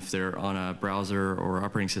if they're on a browser or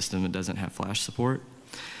operating system that doesn't have Flash support.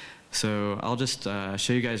 So I'll just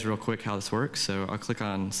show you guys real quick how this works. So I'll click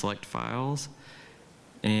on Select Files,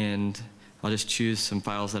 and I'll just choose some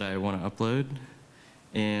files that I want to upload.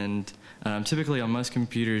 And typically on most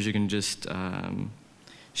computers, you can just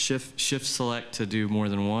shift select to do more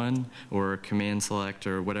than one, or command select,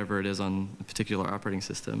 or whatever it is on a particular operating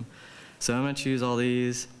system. So I'm going to choose all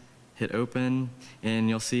these, hit open, and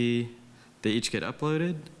you'll see they each get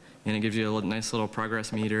uploaded, and it gives you a nice little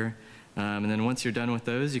progress meter. And then once you're done with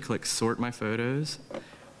those, you click Sort My Photos.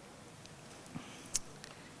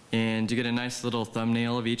 And you get a nice little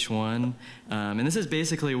thumbnail of each one. And this is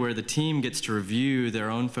basically where the team gets to review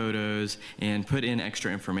their own photos and put in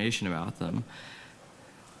extra information about them.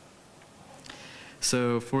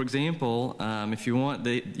 So for example, if you want,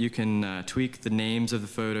 you can tweak the names of the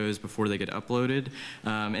photos before they get uploaded.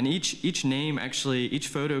 And each name, actually, each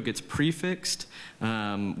photo gets prefixed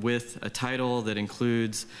with a title that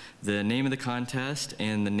includes the name of the contest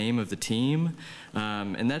and the name of the team.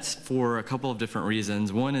 And that's for a couple of different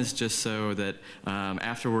reasons. One is just so that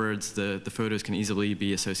afterwards the photos can easily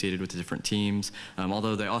be associated with the different teams,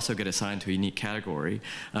 although they also get assigned to a unique category.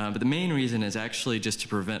 But the main reason is actually just to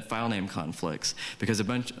prevent file name conflicts, because a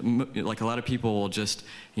lot of people will just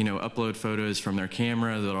upload photos from their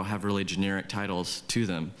camera that'll have really generic titles to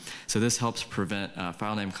them. So this helps prevent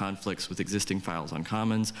file name conflicts with existing files on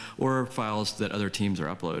Commons or files that other teams are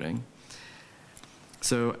uploading.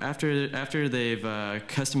 So after they've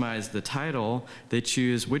customized the title, they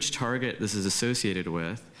choose which target this is associated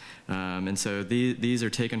with. And so these are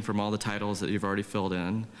taken from all the titles that you've already filled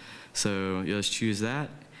in. So you'll just choose that.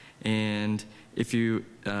 And if you,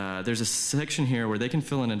 there's a section here where they can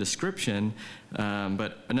fill in a description,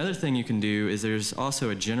 but another thing you can do is there's also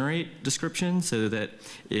a generate description, so that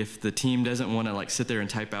if the team doesn't want to sit there and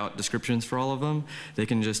type out descriptions for all of them, they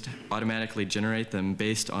can just automatically generate them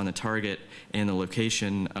based on the target and the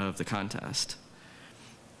location of the contest.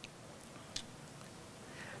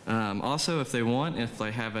 Also, if they want, if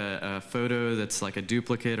they have a photo that's like a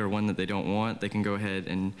duplicate or one that they don't want, they can go ahead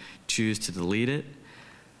and choose to delete it.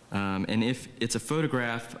 And if it's a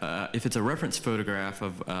photograph, if it's a reference photograph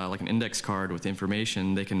of like an index card with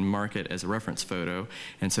information, they can mark it as a reference photo,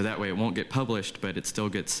 and so that way it won't get published, but it still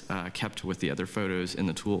gets kept with the other photos in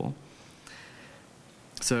the tool.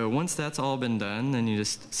 So once that's all been done, then you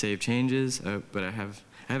just save changes. But I have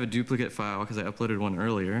a duplicate file because I uploaded one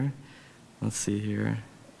earlier. Let's see here.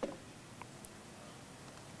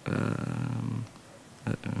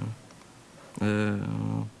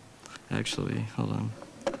 Actually, hold on.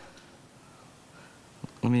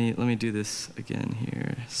 Let me do this again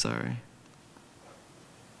here. Sorry.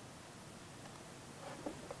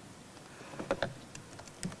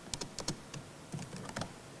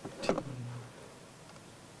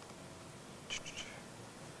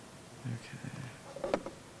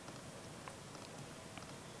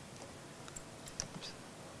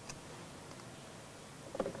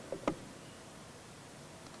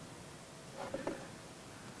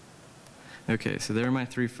 Okay, so there are my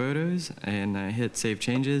 3 photos, and I hit Save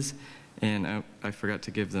Changes, and I forgot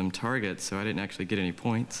to give them targets, so I didn't actually get any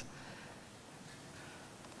points.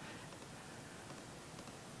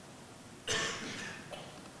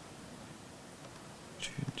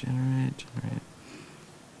 Generate.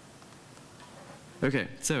 Okay,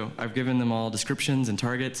 so I've given them all descriptions and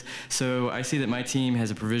targets. So I see that my team has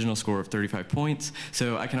a provisional score of 35 points.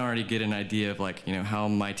 So I can already get an idea of how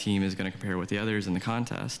my team is going to compare with the others in the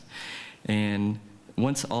contest. And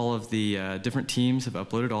once all of the different teams have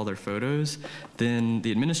uploaded all their photos, then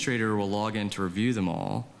the administrator will log in to review them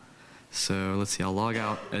all. So let's see, I'll log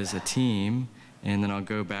out as a team, and then I'll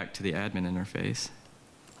go back to the admin interface.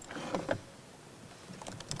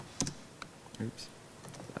 Oops,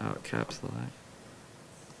 out caps lock.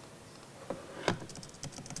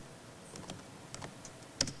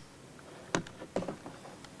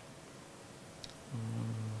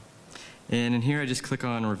 And in here, I just click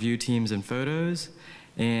on Review Teams and Photos,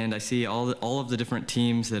 and I see all of the different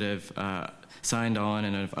teams that have signed on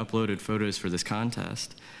and have uploaded photos for this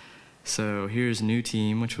contest. So here's New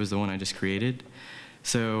Team, which was the one I just created.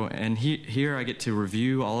 So, and here I get to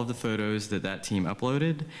review all of the photos that team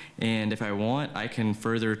uploaded, and if I want, I can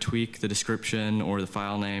further tweak the description or the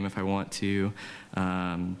file name if I want to.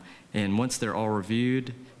 And once they're all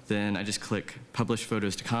reviewed, then I just click Publish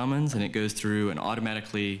Photos to Commons, and it goes through and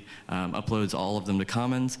automatically uploads all of them to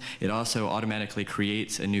Commons. It also automatically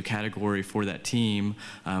creates a new category for that team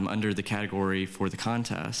under the category for the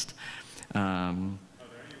contest.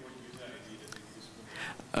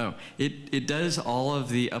 It does all of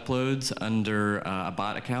the uploads under a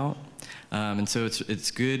bot account, and so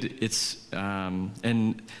it's good.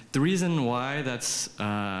 And the reason why that's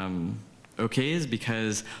okay is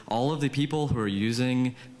because all of the people who are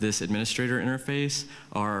using this administrator interface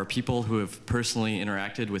are people who have personally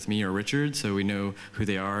interacted with me or Richard, so we know who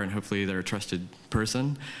they are and hopefully they're a trusted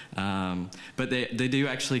person. But they do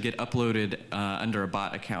actually get uploaded under a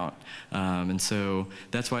bot account. And so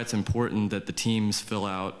that's why it's important that the teams fill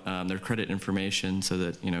out their credit information so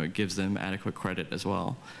that it gives them adequate credit as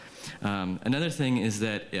well. Another thing is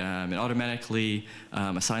that it automatically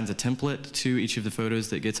assigns a template to each of the photos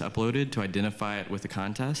that gets uploaded to identify it with the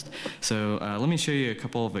contest. So let me show you a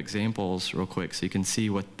couple of examples real quick so you can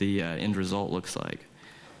see what the end result looks like.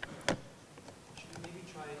 Maybe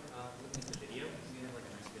try looking at the video. We have a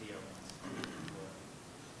nice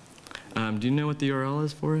video. Do you know what the URL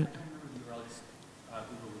is for it? I don't remember the URL. Just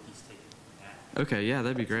Google Wiki's take that. Okay, yeah,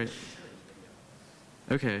 that'd be great.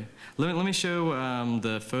 Okay, let me show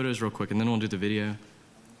the photos real quick, and then we'll do the video.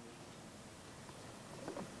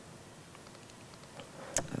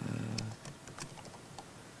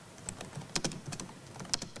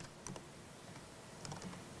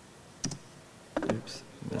 Oops,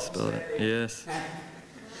 misspelled it. Yes.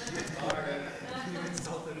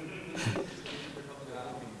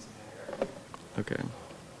 Okay.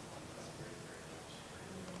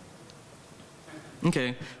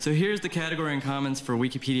 Okay, so here's the category and comments for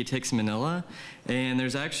Wikipedia Takes Manila, and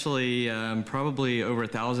there's actually probably over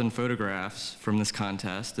 1,000 photographs from this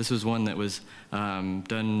contest. This was one that was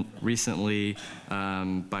done recently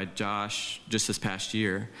by Josh just this past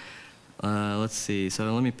year. Let's see,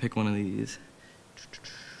 so let me pick one of these.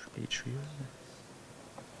 Atria.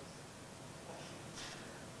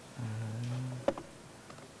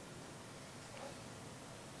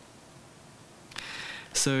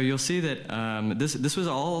 So you'll see that this was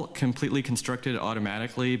all completely constructed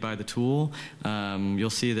automatically by the tool.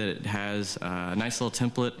 You'll see that it has a nice little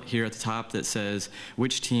template here at the top that says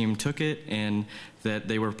which team took it and that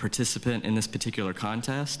they were a participant in this particular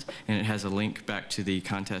contest, and it has a link back to the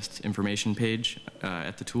contest information page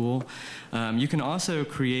at the tool. You can also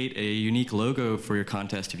create a unique logo for your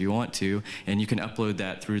contest if you want to, and you can upload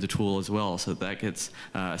that through the tool as well, so that gets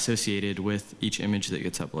associated with each image that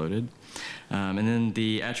gets uploaded. And then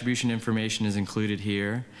the attribution information is included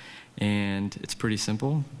here, and it's pretty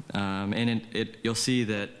simple. And you'll see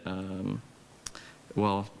that,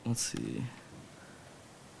 well, let's see.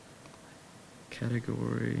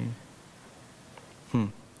 Category.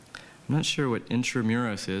 I'm not sure what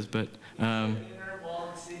Intramuros is, but. Inner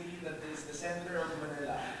walled city that is the center of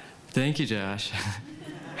Manila. Thank you, Josh.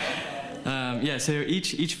 Yeah, so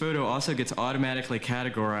each photo also gets automatically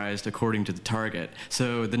categorized according to the target.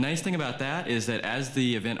 So the nice thing about that is that as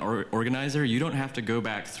the event organizer, you don't have to go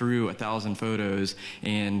back through 1,000 photos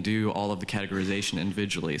and do all of the categorization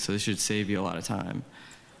individually. So this should save you a lot of time.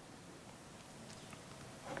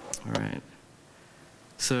 All right.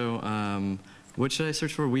 So what should I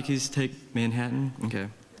search for? Wikis Take Manhattan? Okay.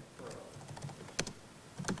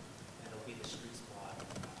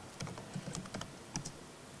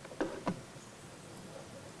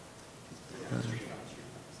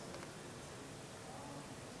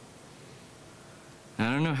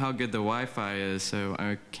 I don't know how good the Wi-Fi is, so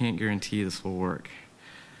I can't guarantee this will work.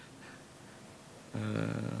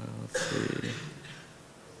 Let's see.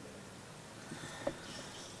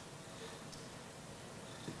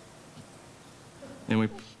 And we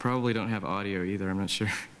probably don't have audio either, I'm not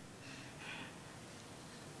sure.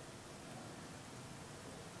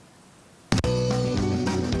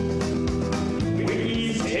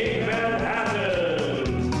 Wikis Take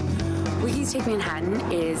Manhattan! Wikis Take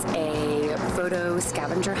Manhattan is a photo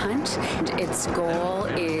scavenger hunt. And its goal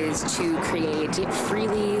is to create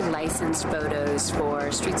freely licensed photos for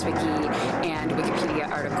StreetsWiki and Wikipedia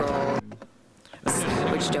articles,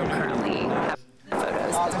 which don't currently have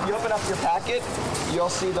photos. If you open up your packet, you'll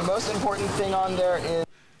see the most important thing on there is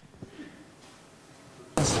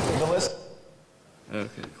the list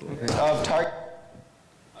of targets.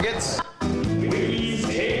 Wikis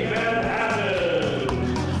Take Manhattan!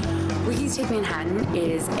 Wikis Take Manhattan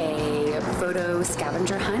is a photo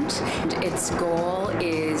scavenger hunt. And its goal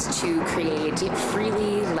is to create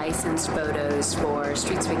freely licensed photos for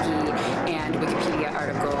StreetsWiki and Wikipedia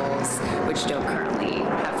articles, which don't currently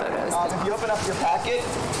have photos. If you open up your packet,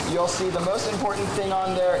 you'll see the most important thing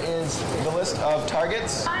on there is the list of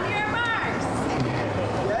targets. On your marks!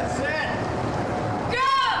 That's it!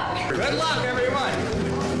 Go! Good luck, everyone!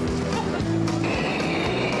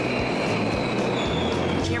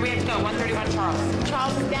 Here we have to go. 131 Charles.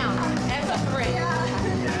 Charles is down. Ends up 3.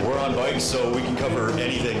 We're on bikes, so we can cover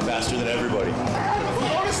anything faster than everybody.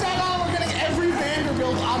 Notice that we're getting every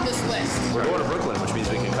Vanderbilt on this list. We're going to Brooklyn, which means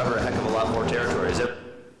we can cover a heck of a lot more territories.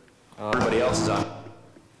 Everybody else is on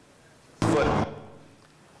foot.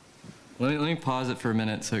 Let me pause it for a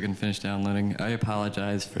minute so it can finish downloading. I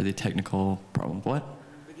apologize for the technical problem. What?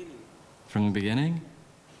 From the beginning?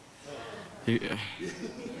 We did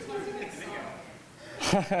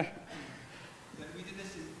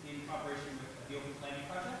this in cooperation with the Open Planning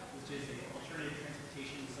Project, which is an alternative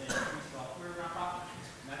transportation software nonprofit.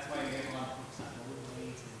 And that's why we have a lot of focus on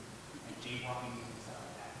rollerblades and jaywalking and stuff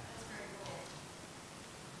like that. That's very cool.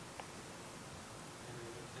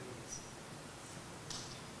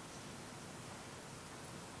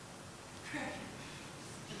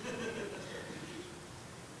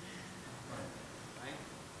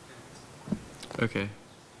 Okay.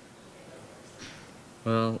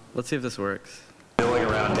 Well, let's see if this works. Milling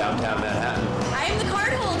around downtown Manhattan. I am the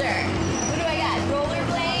card holder. What do I got?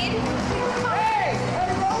 Rollerblade? Hey!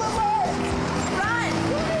 Hey, rollerblade! Run!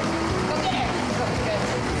 Go get her.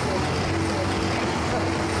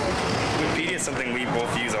 Wikipedia is something we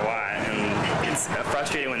both use a lot, and it's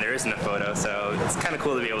frustrating when there isn't a photo, so it's kind of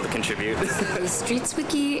cool to be able to contribute.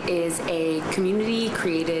 StreetsWiki is a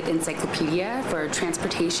community-created encyclopedia for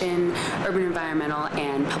transportation, urban environmental,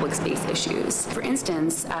 and public space issues. For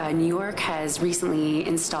instance, New York has recently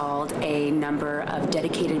installed a number of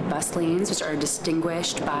dedicated bus lanes, which are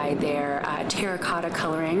distinguished by their terracotta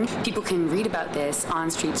coloring. People can read about this on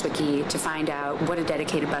StreetsWiki to find out what a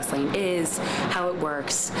dedicated bus lane is, how it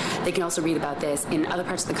works. They can also read about this in other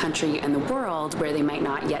parts of the country and the world where they might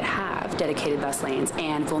not yet have dedicated bus lanes,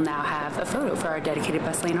 and we'll now have a photo for our dedicated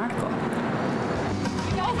bus lane article.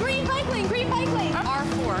 Oh, green bike lane, green bike lane.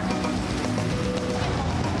 R4.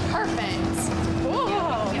 Perfect.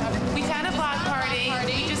 Whoa. Yeah. We found a block party.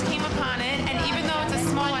 We just came upon it, and even though it's a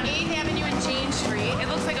small one, 8th Avenue and Jane Street, it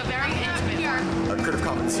looks like a very intimate park. Creative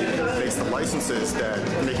Commons makes the licenses that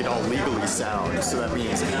make it all legally sound. So that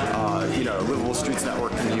means, Livable Streets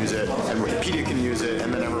Network can use it, and Wikipedia can use it,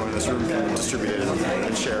 and then everyone in this room can distribute it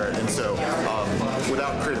and share it. And so,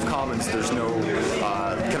 without Creative Commons, there's no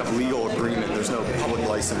kind of legal agreement. There's no public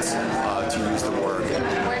license to use the work.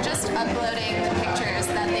 We're just uploading the pictures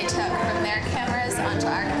that they took from their cameras onto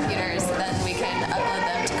our computers, then we can upload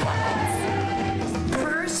them to Commons.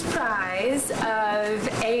 First prize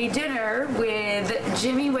of a dinner with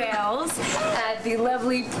Jimmy Wales at the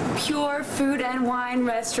lovely Pure Food and Wine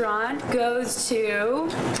restaurant goes to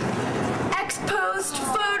Ex-Post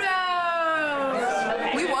Photos!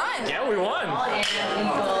 We won! Yeah, we won!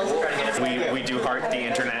 We do heart the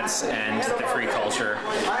internets and the free culture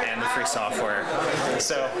and the free software.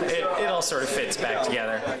 So it all sort of fits back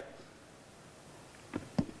together.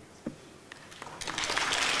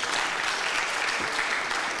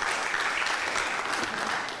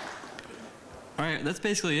 All right, that's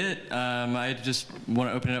basically it. I just want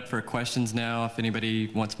to open it up for questions now if anybody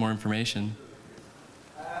wants more information.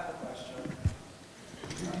 I have a question.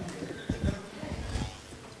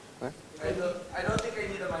 I don't think I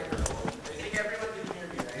need a microphone. I think everyone can hear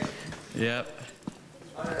me, right? Yep.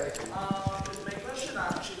 All right. My question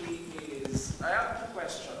actually is, I have 2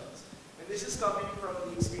 questions. And this is coming from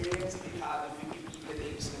the experience we had of Wikipedia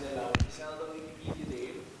Days in Gelauff. We held a Wikipedia Day.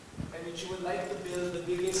 which you would like to build the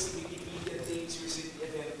biggest Wikipedia takes your city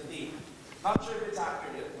event to date. Not sure if it's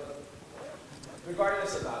accurate, but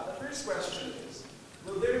regardless of that, the first question is,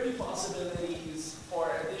 will there be possibilities for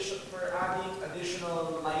adding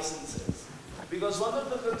additional licenses? Because one of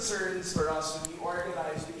the concerns for us when we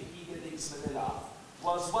organized Wikipedia Takes Manila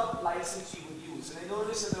was what license you would use. And I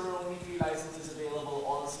noticed that there were only 3 licenses available,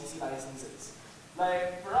 all CC licenses.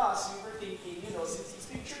 Like for us, we were thinking, you know, since these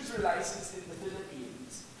pictures were licensed in the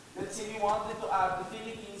Philippines, let's say we wanted to add the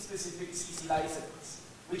Philippine-specific CC license,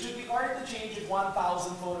 which would be hard to change with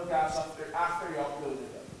 1,000 photographs after you uploaded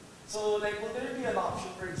them. So, like, will there be an option,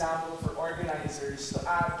 for example, for organizers to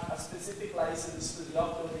add a specific license to the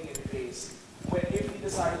uploading interface if we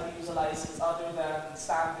decide to use a license other than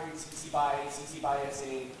standard CC BY SA,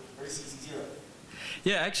 or CC0?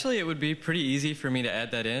 Yeah, actually it would be pretty easy for me to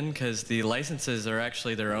add that in because the licenses are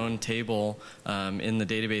actually their own table in the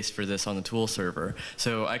database for this on the tool server.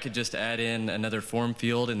 So I could just add in another form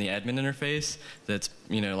field in the admin interface that's,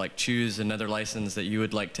 you know, like choose another license that you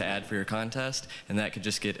would like to add for your contest, and that could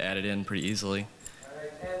just get added in pretty easily. All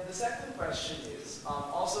right, and the second question is,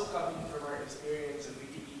 also coming from our experience in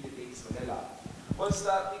Wikipedia Takes Manila, was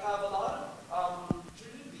that we have a lot of,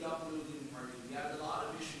 during the uploading party, we had a lot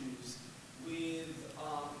of issues with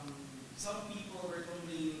some people were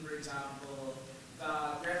complaining, for example,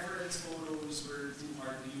 that reference photos were too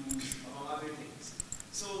hard to use, among other things.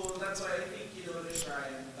 So that's why I think you noticed,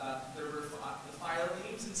 Ryan, that there were the file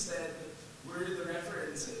names instead were the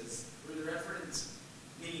references, were the reference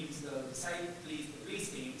names, the site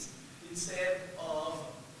place names, instead of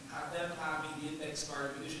them having the index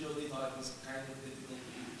card because you know they thought it was kind of difficult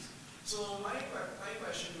to use. So my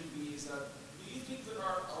question would be is that do you think there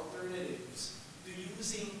are alternatives to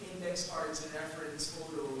using index cards and reference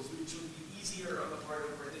photos which would be easier on the part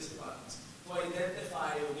of participants to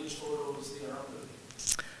identify which photos they are uploading?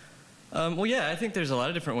 Well, yeah, I think there's a lot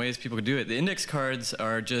of different ways people could do it. The index cards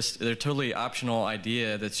are they're totally optional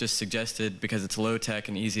idea that's just suggested because it's low tech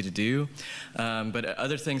and easy to do. But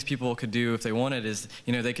other things people could do if they wanted is,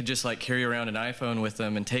 you know, they could just like carry around an iPhone with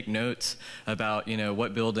them and take notes about, you know,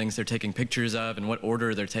 what buildings they're taking pictures of and what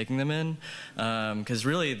order they're taking them in. Because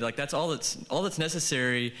really, like that's all that's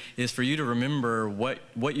necessary is for you to remember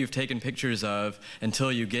what you've taken pictures of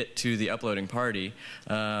until you get to the uploading party.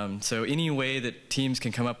 So any way that teams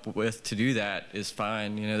can come up with to do that is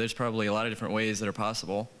fine. You know, there's probably a lot of different ways that are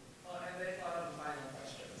possible. And I thought of a final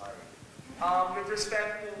question, sorry. With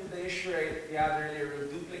respect to the issue we had earlier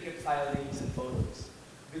with duplicate file names and photos,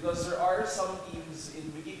 because there are some teams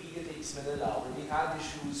in Wikipedia Takes Manila where they had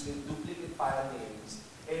issues with duplicate file names,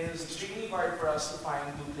 and it was extremely hard for us to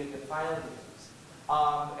find duplicate file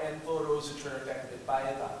names and photos which were affected by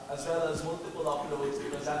that, as well as multiple uploads,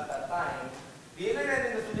 because at that time, the internet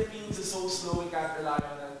in the Philippines is so slow we can't rely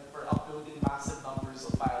on it for uploading massive numbers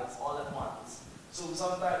of files all at once. So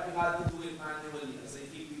sometimes we had to do it manually, as I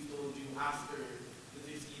think we've told you, after the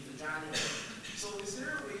 15th of January. So is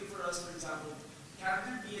there a way for us, for example, can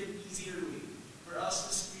there be an easier way for us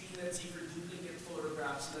to screen, let's say, for duplicate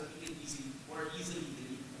photographs so that we can more easily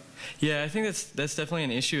delete them? Yeah, I think that's definitely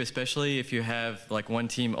an issue, especially if you have like one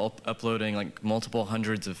team uploading like multiple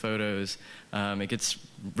hundreds of photos. It gets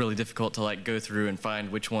really difficult to like go through and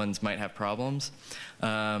find which ones might have problems.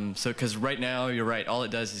 Because right now, you're right, all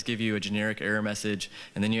it does is give you a generic error message,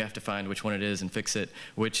 and then you have to find which one it is and fix it,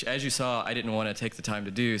 which, as you saw, I didn't want to take the time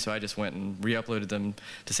to do, so I just went and re-uploaded them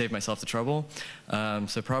to save myself the trouble.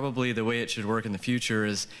 So probably the way it should work in the future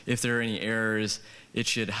is if there are any errors, it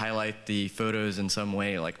should highlight the photos in some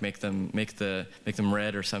way, like make them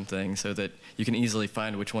red or something, so that you can easily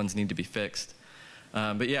find which ones need to be fixed.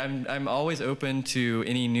 But yeah, I'm always open to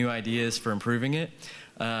any new ideas for improving it.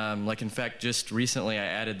 Like in fact, just recently I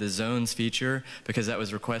added the zones feature because that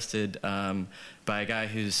was requested by a guy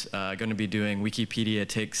who's going to be doing Wikipedia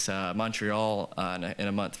Takes Montreal in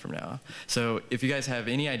a month from now. So if you guys have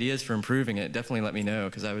any ideas for improving it, definitely let me know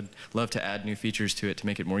because I would love to add new features to it to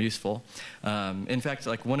make it more useful. In fact,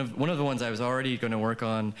 like one of the ones I was already going to work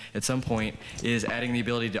on at some point is adding the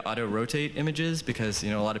ability to auto-rotate images because,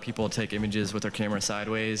 you know, a lot of people take images with their camera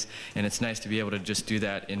sideways, and it's nice to be able to just do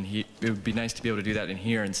that in here. It would be nice to be able to do that in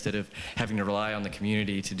here instead of having to rely on the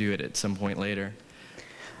community to do it at some point later.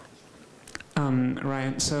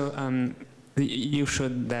 Ryan, so you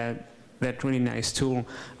showed that really nice tool.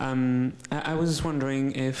 I was just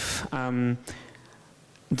wondering if,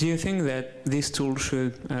 do you think that this tool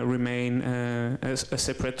should remain a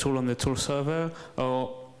separate tool on the tool server,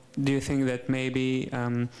 or do you think that maybe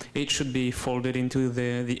it should be folded into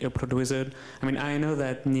the upload wizard? I mean, I know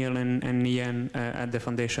that Neil and Ian at the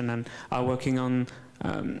foundation are working on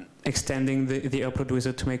extending the upload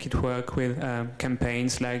wizard to make it work with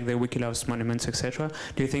campaigns like the Wiki Loves Monuments, etc.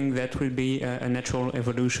 Do you think that will be a natural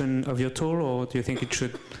evolution of your tool, or do you think it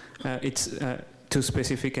should it's too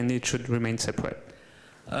specific and it should remain separate?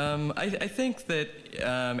 I think that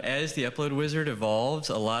as the upload wizard evolves,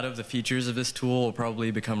 a lot of the features of this tool will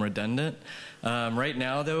probably become redundant. Right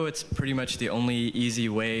now, though, it's pretty much the only easy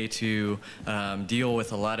way to deal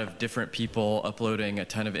with a lot of different people uploading a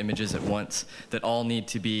ton of images at once that all need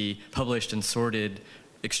to be published and sorted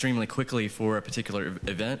extremely quickly for a particular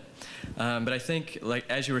event. But I think, like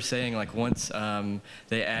as you were saying, like once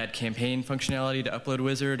they add campaign functionality to Upload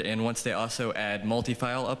Wizard, and once they also add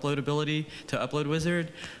multi-file uploadability to Upload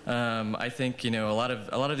Wizard, I think a lot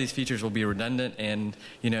of these features will be redundant, and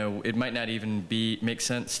it might not even make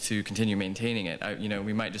sense to continue maintaining it.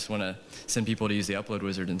 We might just want to send people to use the Upload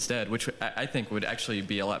Wizard instead, which I think would actually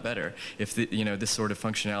be a lot better if this sort of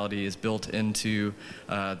functionality is built into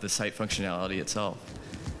the site functionality itself.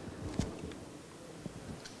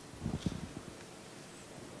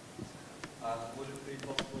 Would it be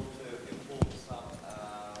possible to import some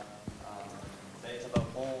data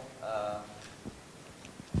about more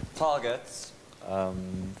targets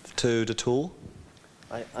to the tool?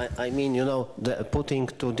 I mean, putting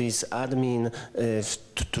to this admin,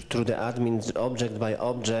 through the admin object by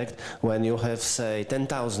object, when you have, say,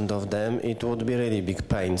 10,000 of them, it would be really big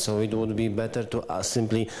pain. So it would be better to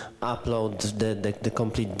simply upload the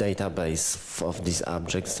complete database of these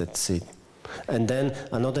objects, that's it. And then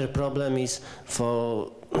another problem is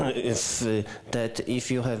if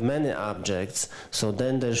you have many objects, so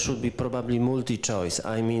then there should be probably multi-choice.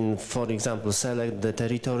 I mean, for example, select the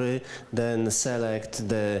territory, then select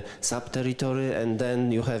the sub-territory, and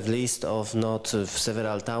then you have list of not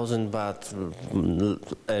several thousand, but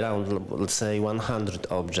around, let's say, 100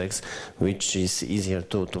 objects, which is easier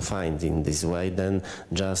to find in this way than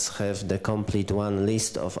just have the complete one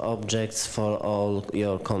list of objects for all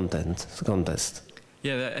your contest.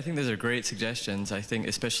 Yeah, I think those are great suggestions. I think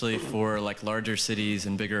especially for like larger cities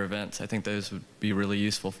and bigger events, I think those would be really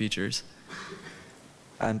useful features.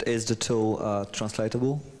 And is the tool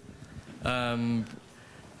translatable?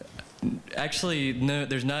 Actually, no,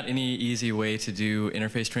 there's not any easy way to do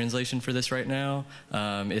interface translation for this right now.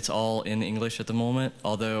 It's all in English at the moment,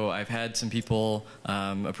 although I've had some people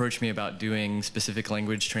approach me about doing specific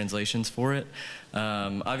language translations for it.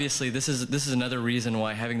 Obviously, this is another reason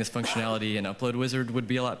why having this functionality in Upload Wizard would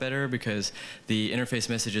be a lot better, because the interface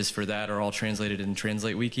messages for that are all translated in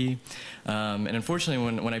Translate Wiki. And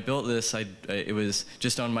unfortunately, when I built this, it was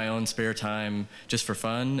just on my own spare time, just for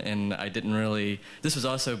fun, and I didn't really. This was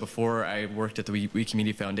also before I worked at the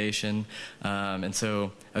Wikimedia Foundation, and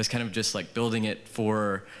so I was kind of just like building it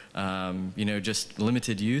for just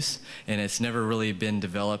limited use, and it's never really been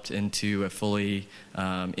developed into a fully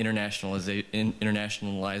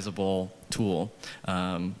internationalizable tool.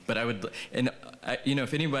 But I would,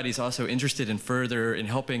 if anybody's also interested in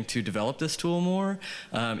helping to develop this tool more,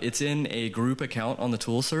 it's in a group account on the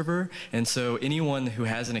tool server, and so anyone who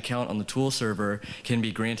has an account on the tool server can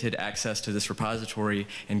be granted access to this repository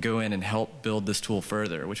and go in and help build this tool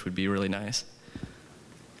further, which would be really nice.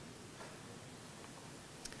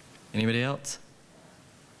 Anybody else?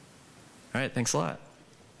 All right, thanks a lot.